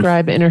you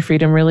describe inner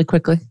freedom really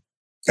quickly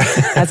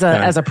as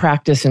a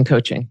practice in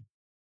coaching?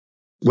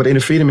 What inner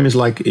freedom is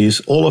like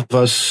is all of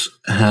us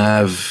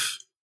have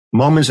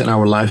moments in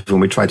our life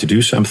when we try to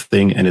do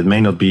something and it may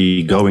not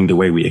be going the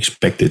way we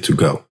expect it to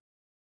go.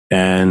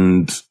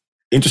 And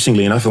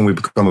interestingly enough, when we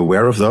become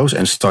aware of those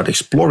and start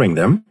exploring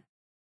them,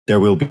 there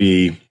will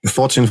be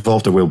thoughts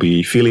involved, there will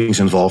be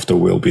feelings involved, there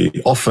will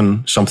be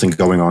often something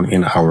going on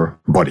in our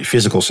body,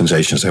 physical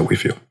sensations that we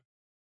feel.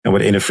 And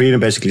what inner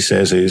freedom basically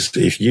says is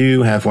if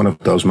you have one of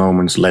those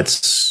moments,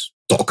 let's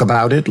talk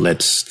about it,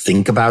 let's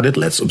think about it,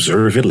 let's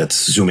observe it,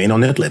 let's zoom in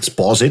on it, let's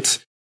pause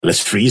it, let's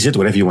freeze it,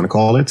 whatever you want to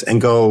call it,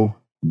 and go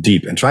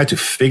deep and try to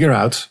figure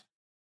out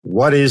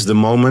what is the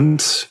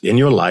moment in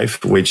your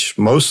life which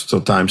most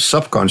of the time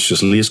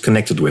subconsciously is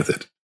connected with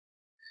it.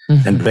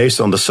 Mm-hmm. And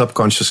based on the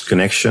subconscious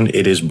connection,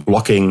 it is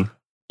blocking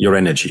your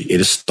energy. It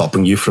is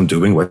stopping you from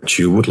doing what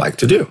you would like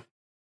to do.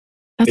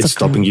 It's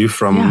stopping you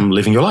from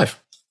living your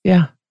life.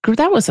 Yeah.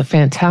 That was a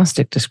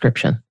fantastic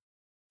description.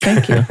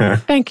 Thank you.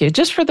 Thank you.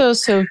 Just for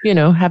those who,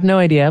 have no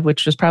idea,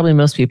 which is probably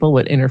most people,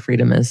 what inner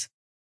freedom is.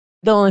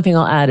 The only thing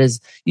I'll add is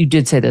you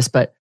did say this,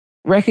 but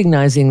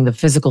recognizing the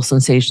physical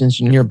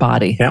sensations in your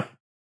body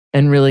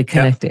and really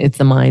connecting. It's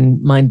the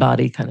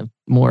mind-body kind of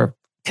more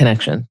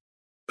connection.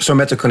 So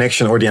meta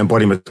connection or the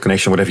embodiment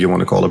connection, whatever you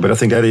want to call it. But I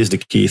think that is the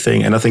key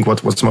thing. And I think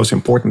what's most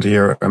important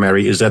here,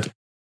 Mary, is that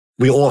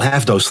we all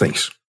have those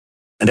things.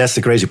 And that's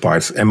the crazy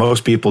part. And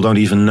most people don't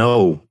even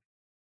know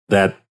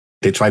that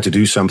they try to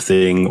do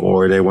something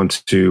or they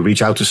want to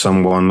reach out to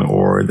someone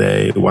or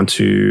they want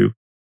to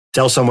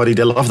tell somebody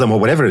they love them or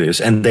whatever it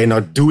is, and they're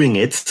not doing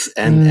it.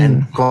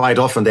 And quite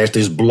often there's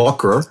this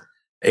blocker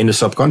in the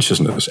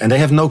subconsciousness and they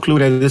have no clue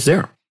that it's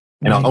there.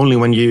 Right. And only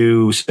when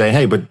you say,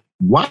 hey, but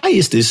why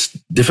is this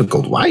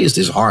difficult? Why is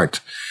this hard?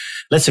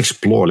 Let's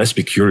explore. Let's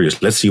be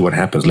curious. Let's see what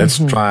happens. Let's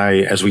try,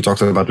 as we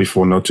talked about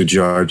before, not to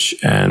judge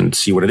and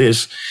see what it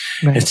is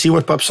and see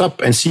what pops up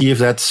and see if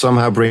that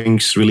somehow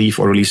brings relief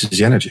or releases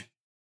the energy.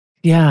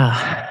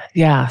 Yeah.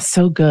 Yeah.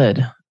 So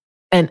good.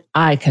 And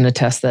I can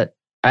attest that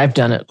I've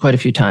done it quite a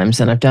few times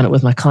and I've done it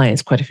with my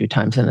clients quite a few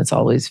times and it's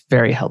always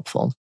very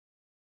helpful.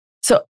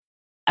 So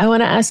I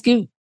want to ask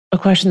you a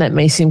question that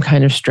may seem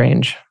kind of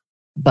strange,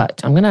 but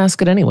I'm going to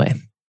ask it anyway.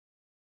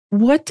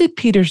 What did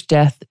Peter's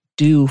death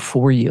do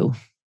for you?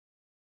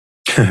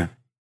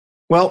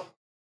 Well,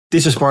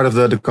 this is part of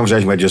the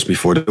conversation we had just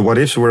before. The what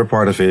ifs were a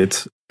part of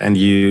it. And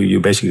you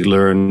basically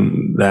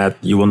learn that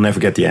you will never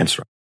get the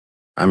answer.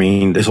 I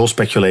mean, this whole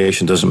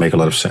speculation doesn't make a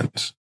lot of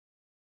sense.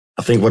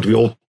 I think what we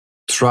all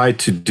try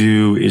to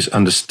do is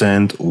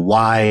understand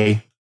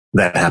why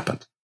that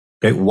happened.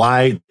 Okay,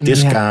 why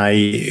this guy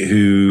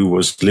who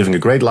was living a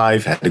great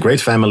life, had a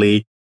great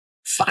family,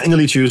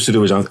 finally choose to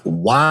do his own.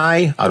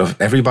 Why, out of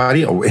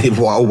everybody, or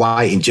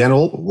why in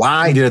general,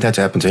 why did it have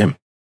to happen to him?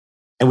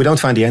 And we don't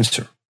find the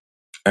answer.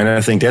 And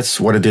I think that's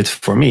what it did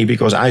for me,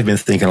 because I've been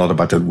thinking a lot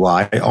about that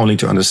why, only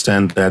to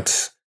understand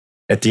that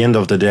at the end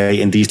of the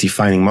day, in these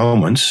defining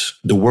moments,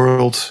 the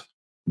world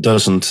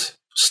doesn't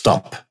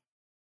stop.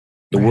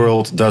 The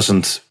world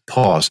doesn't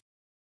pause.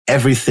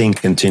 Everything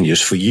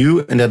continues. For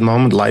you in that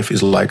moment, life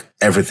is like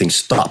everything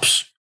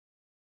stops.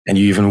 And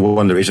you even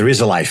wonder, is there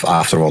a life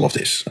after all of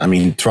this? I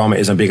mean, trauma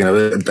isn't big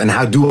enough. And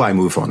how do I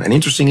move on? And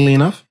interestingly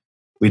enough,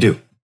 we do.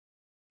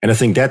 And I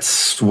think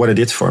that's what it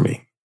did for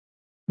me.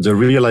 The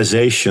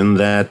realization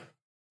that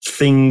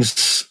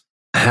things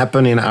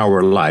happen in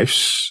our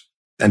lives.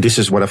 And this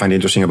is what I find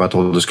interesting about the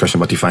whole discussion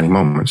about defining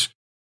moments.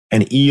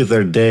 And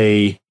either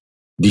they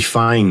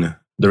define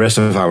the rest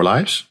of our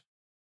lives,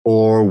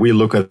 or we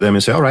look at them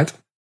and say, all right,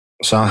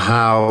 so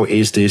how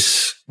is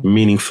this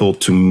meaningful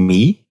to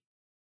me?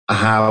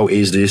 How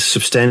is this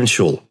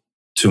substantial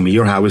to me?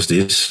 Or how is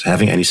this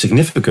having any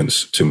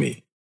significance to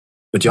me?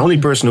 But the only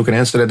person who can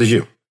answer that is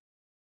you.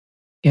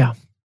 Yeah.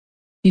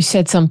 You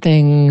said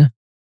something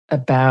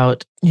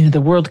about,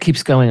 the world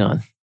keeps going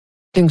on.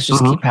 Things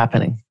just keep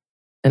happening.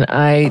 And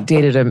I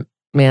dated a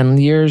man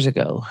years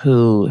ago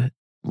who,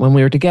 when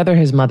we were together,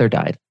 his mother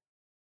died.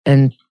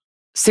 And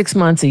 6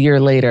 months, a year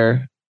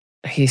later,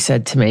 he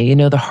said to me,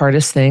 the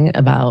hardest thing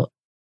about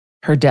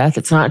her death.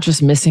 It's not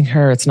just missing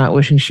her. It's not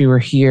wishing she were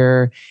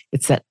here.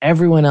 It's that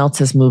everyone else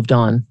has moved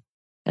on.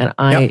 And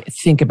I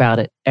think about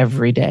it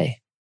every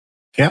day.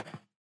 Yeah.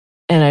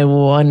 And I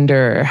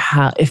wonder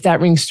if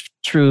that rings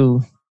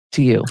true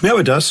to you. No,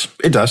 it does.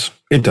 It does.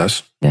 It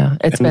does. Yeah.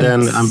 It's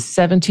been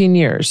 17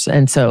 years.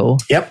 And so.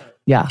 Yep.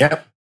 Yeah.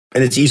 Yep.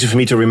 And it's easy for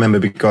me to remember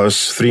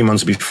because 3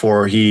 months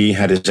before he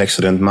had his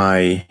accident,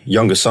 my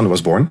youngest son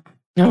was born.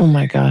 Oh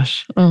my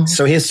gosh. Oh.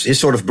 So his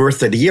sort of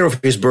birthday, the year of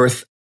his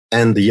birth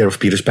and the year of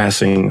Peter's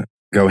passing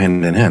go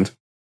hand in hand.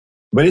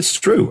 But it's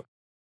true.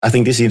 I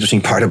think this is the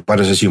interesting part about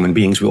us as human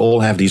beings. We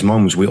all have these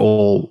moments. We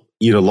all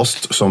either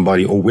lost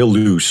somebody or will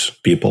lose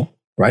people,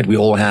 right? We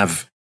all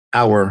have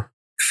our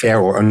fair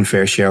or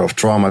unfair share of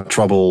trauma,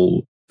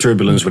 trouble,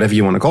 turbulence, whatever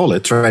you want to call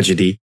it,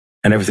 tragedy,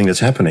 and everything that's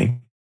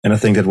happening. And I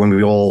think that when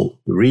we all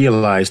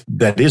realize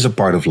that is a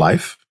part of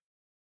life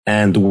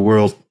and the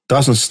world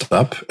doesn't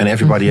stop and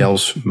everybody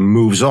else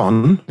moves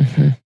on,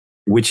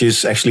 which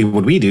is actually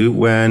what we do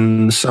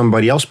when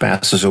somebody else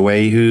passes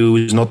away who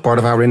is not part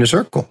of our inner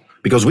circle,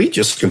 because we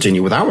just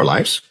continue with our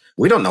lives.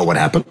 We don't know what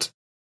happened,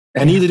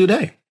 and neither do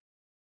they.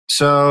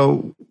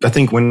 So I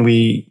think when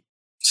we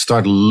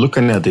start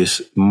looking at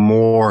this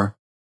more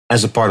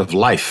as a part of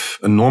life,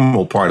 a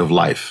normal part of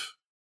life,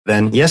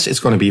 then yes, it's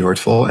going to be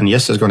hurtful, and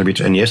yes, there's going to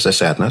be, and yes, there's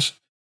sadness.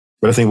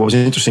 But I think what was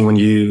interesting when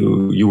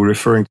you were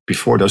referring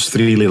before those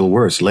 3 little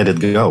words, let it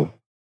go.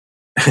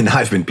 And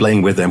I've been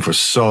playing with them for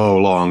so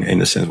long in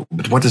the sense,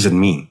 but what does it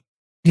mean?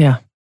 Yeah.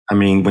 I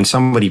mean, when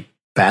somebody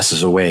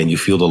passes away and you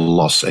feel the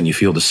loss and you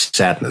feel the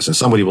sadness, and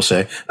somebody will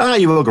say,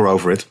 you will grow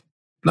over it.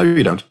 No,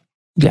 you don't.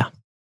 Yeah.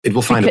 It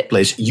will find a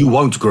place. You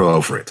won't grow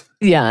over it.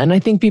 Yeah. And I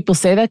think people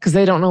say that because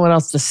they don't know what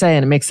else to say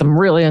and it makes them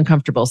really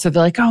uncomfortable. So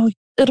they're like, oh,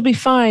 it'll be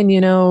fine.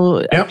 You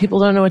know, people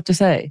don't know what to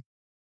say.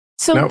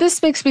 So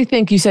this makes me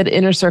think, you said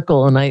inner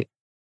circle, and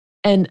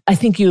I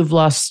think you've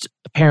lost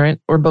a parent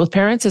or both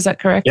parents. Is that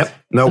correct? Yep.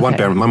 No, one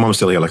parent. My mom's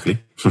still here, luckily.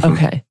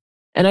 Okay.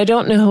 And I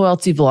don't know who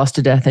else you've lost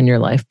to death in your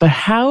life, but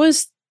how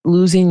is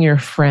losing your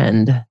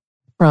friend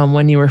from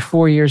when you were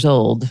 4 years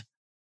old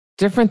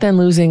different than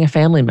losing a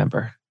family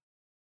member?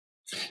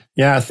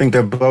 Yeah, I think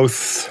they're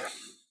both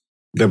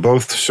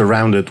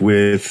surrounded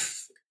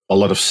with a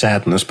lot of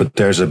sadness, but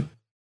there's a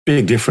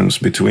big difference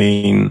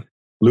between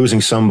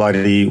losing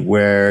somebody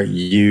where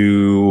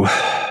going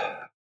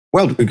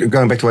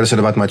back to what I said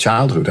about my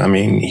childhood. I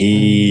mean,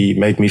 he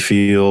made me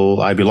feel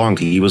I belonged.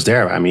 He was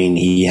there. I mean,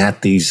 he had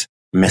these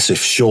massive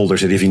shoulders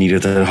that if you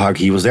needed a hug,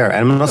 he was there.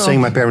 And I'm not saying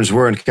my parents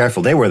weren't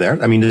careful. They were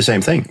there. I mean, the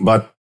same thing,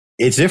 but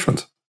it's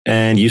different.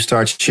 And you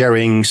start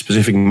sharing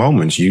specific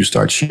moments. You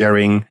start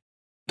sharing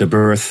the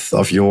birth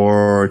of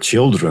your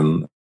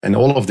children and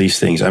all of these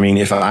things. I mean,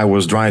 if I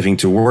was driving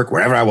to work,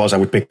 wherever I was, I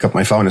would pick up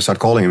my phone and start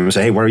calling him and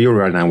say, hey, where are you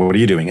right now? What are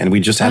you doing? And we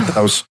just had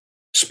those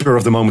spur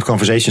of the moment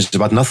conversations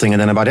about nothing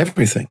and then about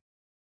everything.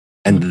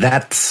 And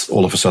that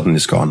all of a sudden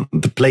is gone.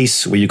 The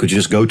place where you could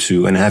just go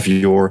to and have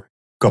your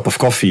cup of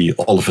coffee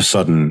all of a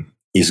sudden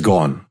is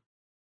gone.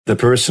 The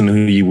person who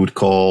you would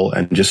call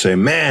and just say,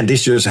 man,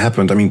 this just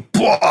happened. I mean,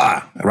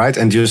 blah, right?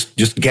 And just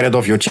get it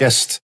off your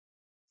chest.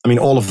 I mean,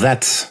 all of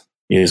that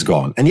is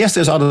gone. And yes,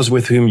 there's others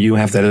with whom you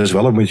have that as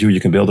well, and with who you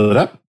can build it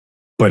up,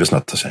 but it's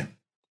not the same.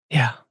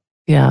 Yeah.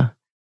 Yeah.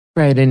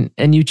 Right.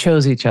 And you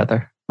chose each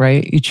other,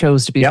 right? You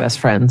chose to be best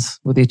friends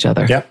with each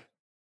other. Yep.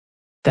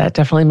 That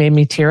definitely made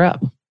me tear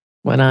up.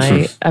 When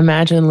I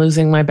imagine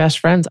losing my best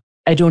friends,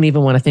 I don't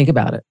even want to think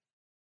about it.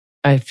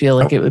 I feel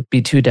like it would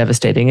be too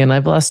devastating. And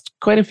I've lost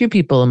quite a few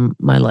people in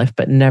my life,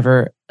 but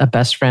never a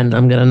best friend.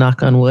 I'm going to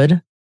knock on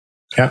wood.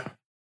 Yeah.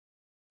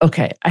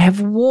 Okay. I have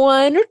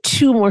 1 or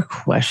 2 more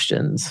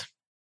questions.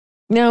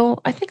 No,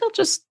 I think I'll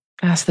just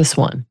ask this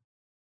one.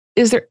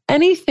 Is there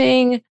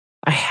anything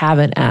I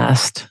haven't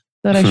asked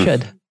that I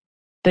should,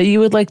 that you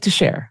would like to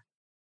share?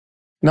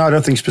 No, I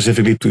don't think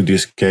specifically to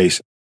this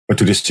case, or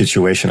to this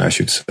situation, I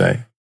should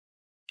say.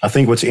 I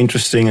think what's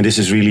interesting, and this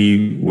is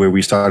really where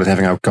we started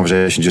having our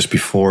conversation just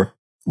before,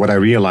 what I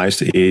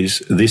realized is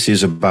this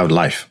is about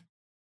life.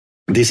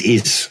 This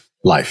is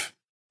life.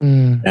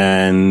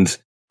 And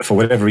for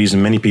whatever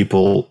reason, many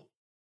people,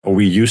 or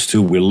we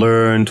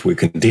learned, we're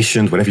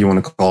conditioned, whatever you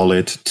want to call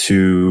it,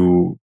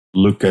 to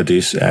look at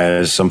this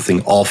as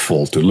something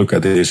awful, to look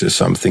at this as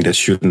something that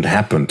shouldn't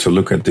happen, to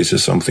look at this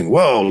as something,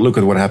 whoa, look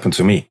at what happened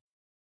to me.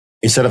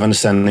 Instead of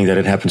understanding that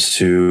it happens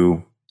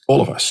to all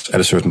of us at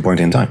a certain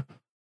point in time.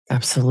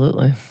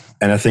 Absolutely.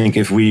 And I think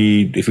if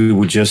we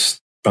would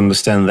just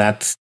understand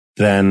that,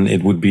 then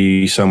it would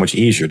be so much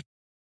easier.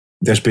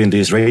 There's been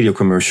this radio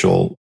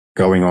commercial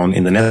going on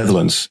in the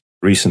Netherlands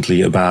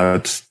recently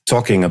about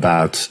talking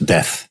about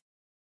death.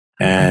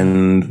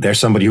 And there's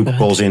somebody who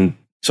calls in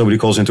to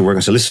work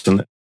and says,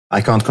 listen, I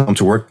can't come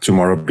to work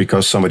tomorrow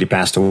because somebody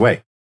passed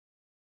away.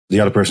 The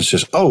other person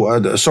says,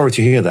 sorry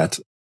to hear that.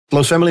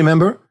 Close family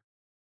member?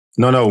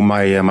 No,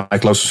 my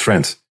closest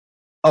friend.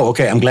 Oh,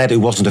 okay. I'm glad it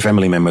wasn't a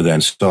family member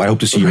then. So I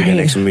hope to see you again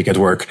next week at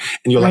work.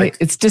 And you're like,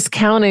 it's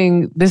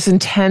discounting this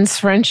intense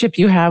friendship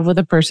you have with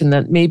a person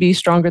that may be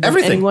stronger than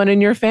anyone in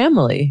your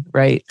family,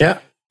 right? Yeah.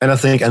 And I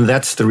think, and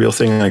that's the real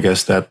thing, I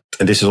guess, and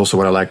this is also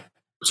what I like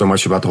so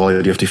much about the whole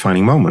idea of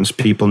defining moments.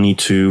 People need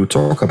to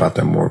talk about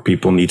them more.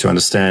 People need to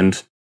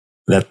understand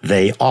that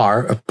they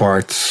are a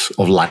part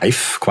of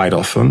life quite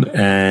often,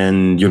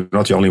 and you're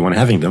not the only one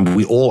having them.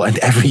 We all, and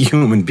every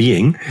human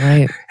being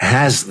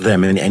has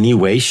them in any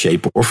way,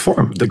 shape, or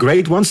form. The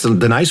great ones,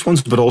 the nice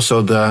ones, but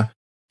also the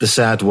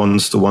sad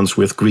ones, the ones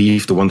with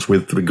grief, the ones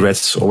with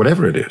regrets, or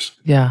whatever it is.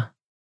 Yeah.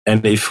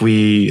 And this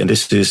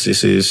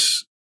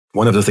is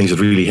one of the things that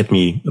really hit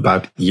me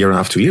about a year and a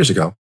half, 2 years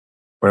ago,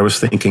 where I was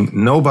thinking,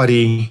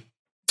 nobody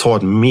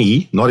taught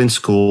me, not in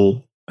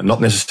school,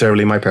 not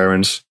necessarily my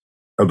parents,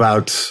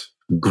 about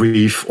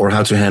grief or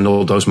how to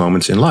handle those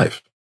moments in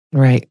life.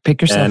 Right.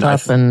 Pick yourself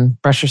up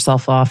and brush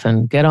yourself off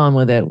and get on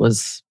with it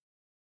was,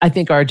 I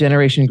think our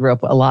generation grew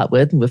up a lot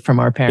with from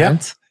our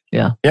parents.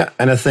 Yeah. Yeah.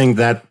 And I think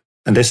that,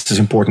 and this is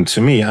important to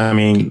me. I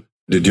mean,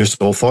 just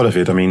the whole thought of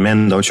it. I mean,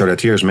 men don't show their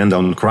tears. Men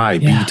don't cry.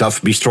 Be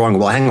tough, be strong.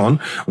 Well, hang on.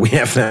 We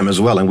have them as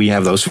well. And we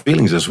have those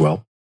feelings as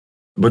well.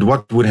 But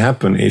what would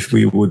happen if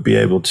we would be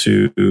able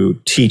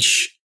to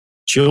teach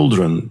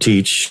children,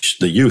 teach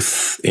the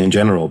youth in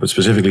general, but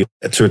specifically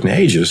at certain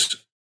ages,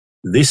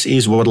 this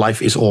is what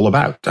life is all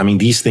about. I mean,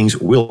 these things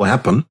will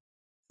happen.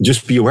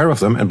 Just be aware of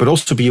them, but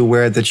also be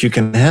aware that you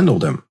can handle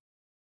them.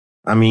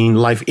 I mean,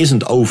 life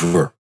isn't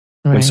over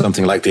when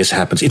something like this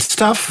happens. It's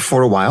tough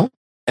for a while,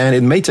 and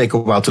it may take a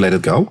while to let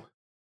it go,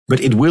 but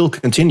it will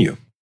continue.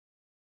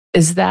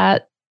 Is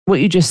that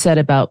what you just said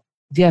about,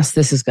 yes,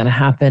 this is going to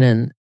happen,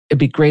 and it'd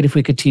be great if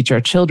we could teach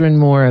our children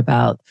more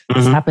about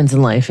this happens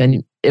in life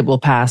and it will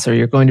pass, or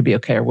you're going to be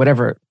okay, or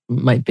whatever it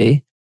might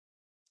be.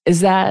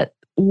 Is that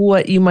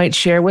what you might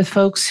share with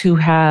folks who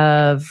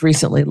have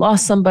recently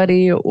lost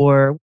somebody,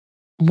 or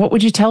what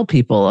would you tell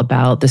people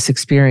about this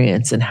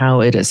experience and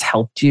how it has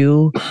helped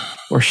you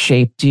or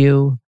shaped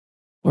you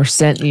or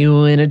sent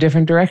you in a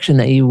different direction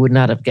that you would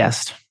not have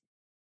guessed?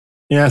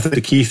 Yeah, I think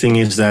the key thing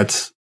is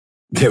that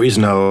there is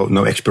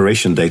no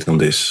expiration date on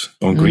this,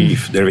 on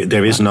grief.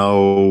 There is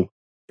no,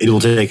 it will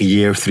take a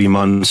year, 3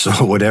 months,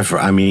 or whatever.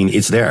 I mean,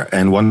 it's there.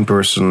 And one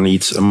person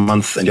needs a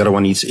month and the other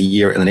one needs a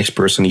year and the next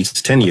person needs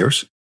 10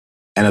 years.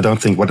 And I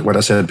don't think what I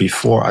said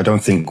before, I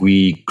don't think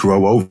we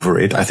grow over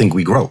it. I think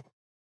we grow,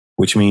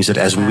 which means that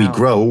as we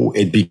grow,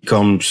 it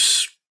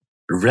becomes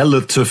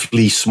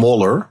relatively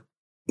smaller,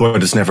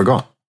 but it's never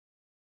gone.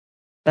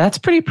 That's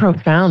pretty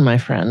profound, my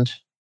friend.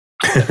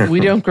 We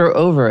don't grow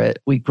over it.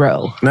 We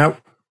grow. No,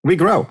 we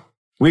grow.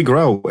 We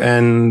grow.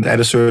 And at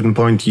a certain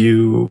point,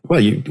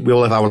 we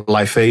all have our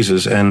life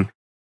phases. And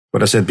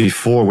what I said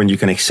before, when you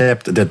can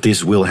accept that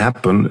this will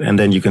happen, and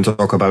then you can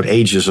talk about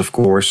ages, of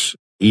course.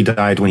 He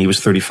died when he was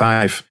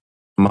 35.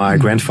 My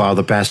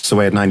grandfather passed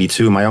away at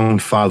 92. My own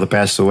father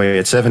passed away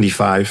at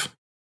 75.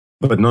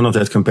 But none of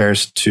that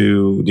compares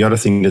to the other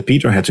thing that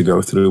Peter had to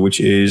go through,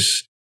 which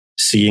is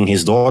seeing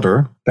his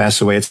daughter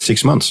pass away at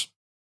 6 months.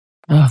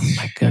 Oh,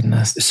 my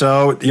goodness.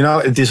 So,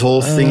 this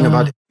whole thing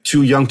about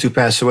too young to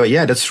pass away.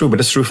 Yeah, that's true. But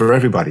that's true for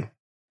everybody.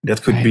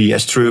 That could be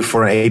as true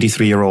for an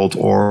 83-year-old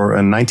or a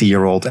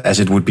 90-year-old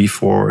as it would be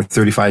for a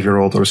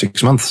 35-year-old or a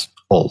 6 months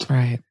old.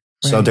 Right.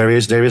 So there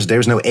is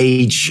no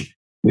age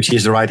which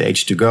is the right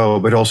age to go.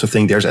 But I also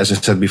think there's, as I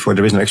said before,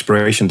 there is no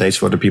expiration dates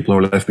for the people who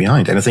are left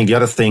behind. And I think the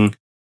other thing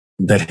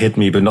that hit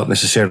me, but not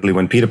necessarily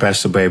when Peter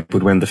passed away,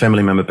 but when the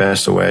family member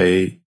passed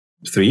away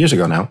 3 years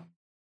ago now,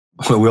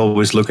 we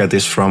always look at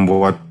this from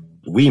what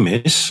we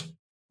miss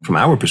from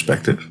our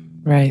perspective.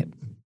 Right.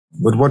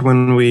 But what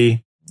when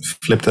we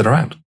flip that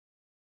around?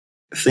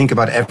 Think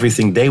about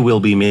everything they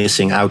will be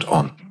missing out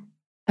on.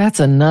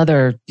 That's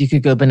another, you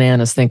could go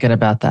bananas thinking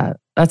about that.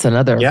 That's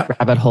another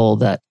rabbit hole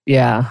that,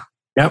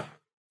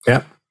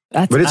 Yep.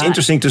 But it's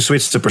interesting to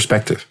switch the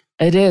perspective.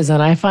 It is.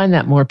 And I find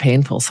that more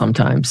painful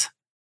sometimes.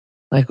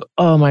 Like,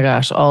 oh my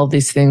gosh, all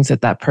these things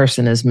that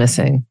person is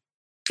missing.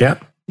 Yeah.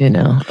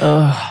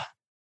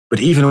 But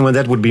even when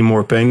that would be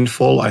more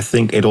painful, I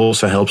think it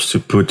also helps to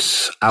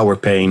put our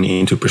pain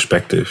into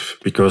perspective,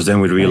 because then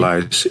we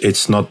realize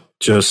it's not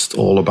just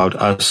all about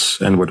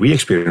us and what we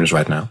experience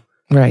right now.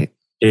 Right.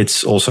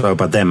 It's also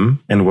about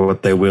them and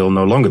what they will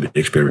no longer be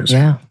experiencing.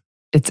 Yeah.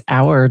 It's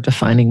our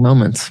defining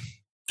moments.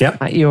 Yeah.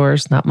 Not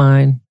yours, not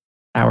mine,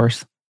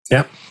 ours.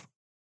 Yeah.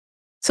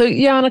 So,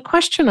 Jan, a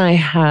question I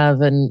have,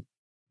 and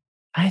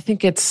I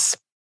think it's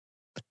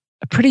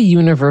a pretty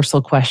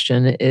universal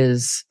question,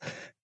 is,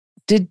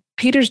 did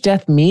Peter's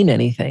death mean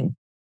anything?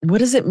 What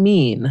does it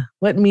mean?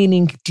 What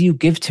meaning do you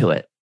give to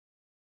it?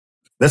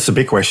 That's a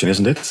big question,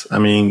 isn't it? I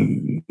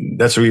mean,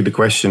 that's really the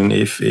question.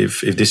 If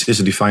this is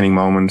a defining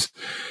moment,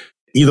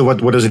 either what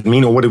does it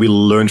mean, or what do we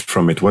learn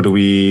from it? What do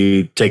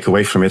we take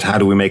away from it? How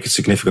do we make it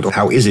significant, or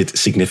how is it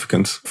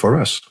significant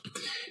for us?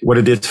 What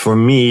it did for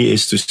me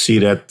is to see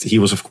that he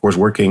was, of course,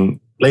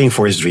 playing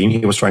for his dream.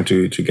 He was trying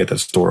to get that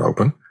store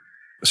open.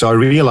 So I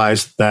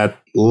realized that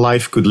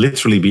life could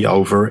literally be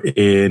over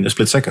in a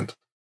split second.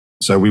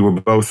 So we were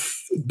both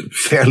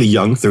fairly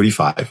young,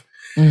 35.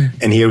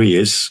 And here he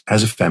is,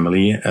 has a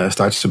family,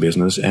 starts a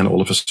business, and all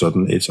of a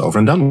sudden it's over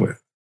and done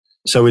with.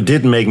 So it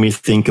did make me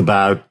think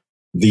about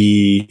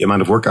the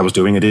amount of work I was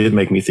doing, it did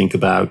make me think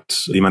about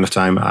the amount of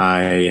time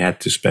I had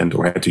to spend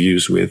or had to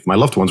use with my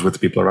loved ones, with the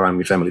people around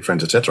me, family,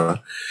 friends,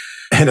 etc.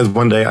 And then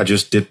one day I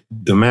just did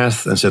the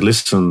math and said,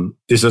 listen,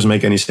 this doesn't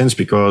make any sense,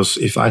 because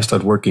if I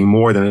start working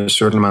more than a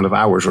certain amount of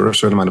hours or a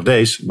certain amount of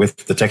days with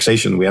the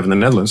taxation we have in the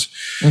Netherlands,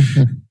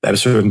 at a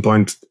certain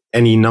point,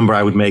 any number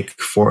I would make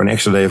for an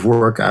extra day of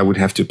work, I would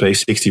have to pay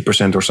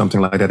 60% or something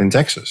like that in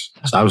taxes.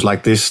 So I was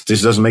like, this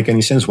doesn't make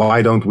any sense.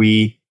 Why don't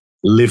we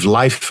live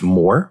life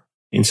more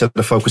instead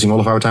of focusing all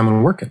of our time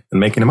on working and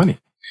making the money?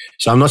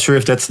 So I'm not sure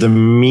if that's the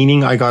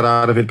meaning I got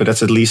out of it, but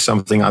that's at least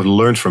something I've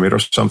learned from it, or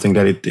something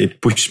that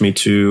it pushed me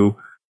to,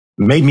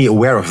 made me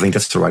aware of, I think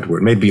that's the right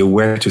word, made me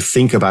aware to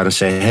think about and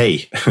say,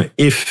 hey,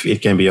 if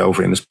it can be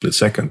over in a split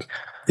second,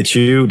 did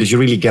you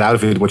really get out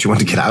of it what you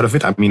want to get out of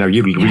it? I mean, are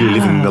you really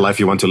living the life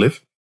you want to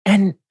live?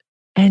 And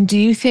do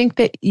you think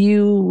that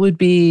you would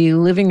be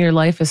living your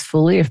life as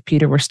fully if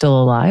Peter were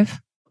still alive?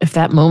 If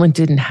that moment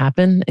didn't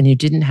happen and you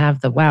didn't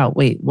have the, wow,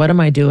 wait, what am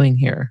I doing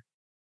here?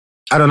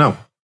 I don't know.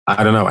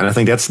 And I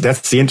think that's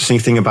the interesting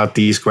thing about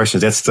these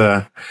questions. That's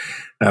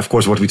of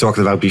course, what we talked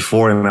about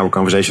before in our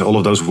conversation, all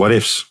of those what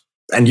ifs.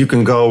 And you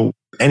can go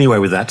anywhere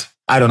with that.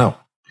 I don't know.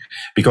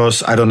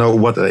 Because I don't know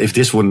what, if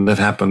this wouldn't have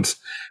happened,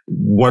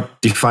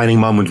 what defining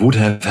moment would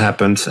have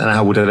happened and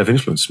how would that have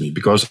influenced me?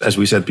 Because as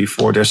we said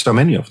before, there's so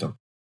many of them.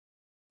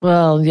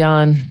 Well,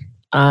 Jan,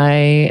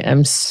 I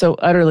am so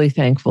utterly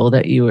thankful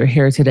that you were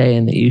here today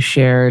and that you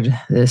shared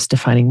this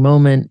defining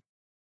moment.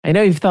 I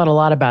know you've thought a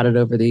lot about it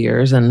over the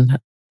years, and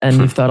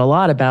you've thought a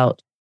lot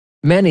about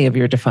many of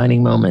your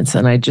defining moments.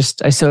 And I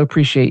so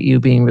appreciate you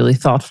being really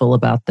thoughtful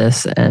about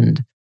this.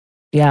 And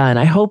and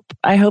I hope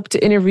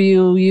to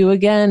interview you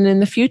again in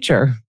the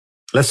future.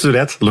 Let's do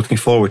that. Looking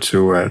forward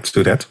to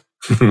do that.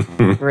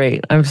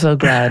 Great. I'm so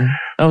glad.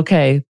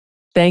 Okay.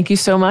 Thank you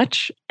so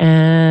much.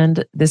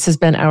 And this has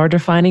been Our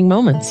Defining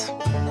Moments.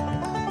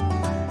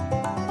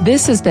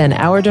 This has been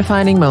Our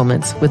Defining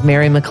Moments with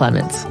Mary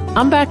McClements.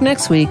 I'm back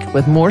next week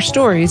with more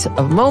stories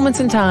of moments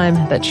in time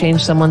that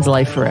changed someone's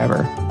life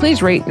forever.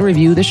 Please rate and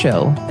review the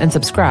show and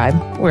subscribe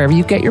wherever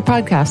you get your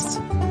podcasts.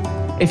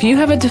 If you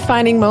have a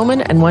defining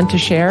moment and want to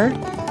share,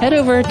 head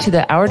over to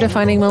the Our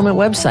Defining Moment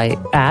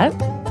website at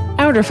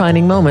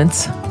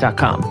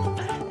ourdefiningmoments.com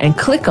and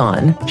click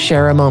on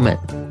Share a Moment.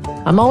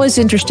 I'm always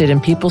interested in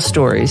people's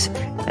stories,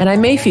 and I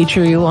may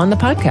feature you on the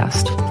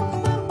podcast.